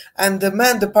stronger, and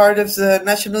demand a part of the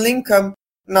national income,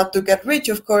 not to get rich,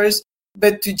 of course,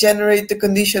 but to generate the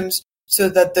conditions so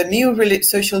that the new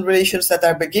social relations that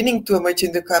are beginning to emerge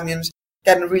in the communes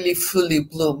can really fully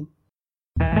bloom.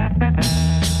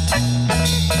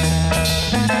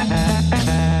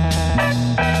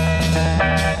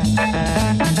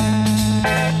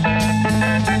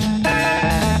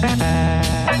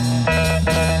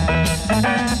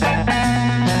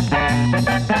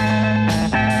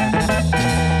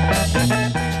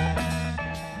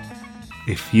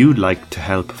 If you'd like to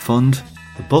help fund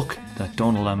the book that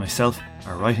Donald and myself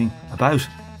are writing about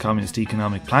communist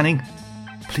economic planning,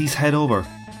 please head over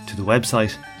to the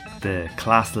website, the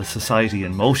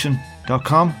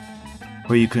classlesssocietyinmotion.com,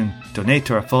 where you can donate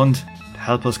to our fund to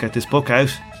help us get this book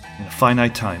out in a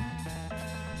finite time.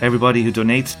 Everybody who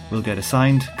donates will get a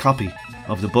signed copy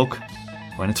of the book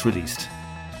when it's released.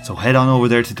 So head on over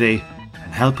there today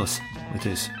and help us with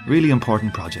this really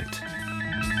important project.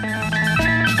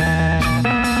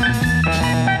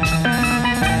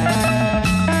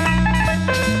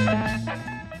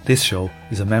 This show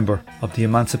is a member of the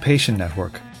Emancipation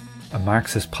Network, a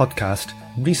Marxist podcast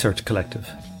and research collective.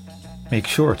 Make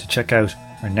sure to check out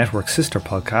our network sister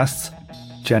podcasts,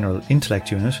 General Intellect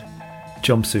Unit,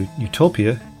 Jumpsuit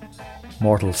Utopia,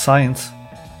 Mortal Science,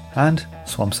 and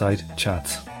Swampside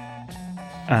Chats.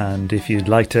 And if you'd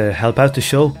like to help out the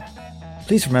show,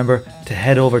 please remember to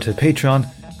head over to Patreon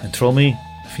and throw me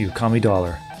a few commie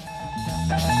dollar.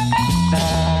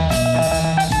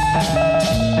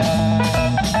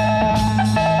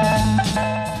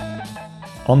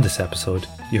 On this episode,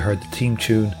 you heard the theme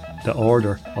tune The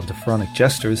Order of the Pharaonic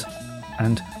Jesters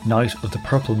and Night of the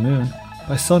Purple Moon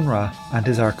by Sun Ra and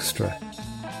his orchestra.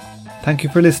 Thank you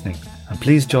for listening, and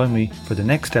please join me for the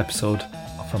next episode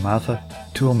of From Alpha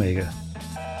to Omega.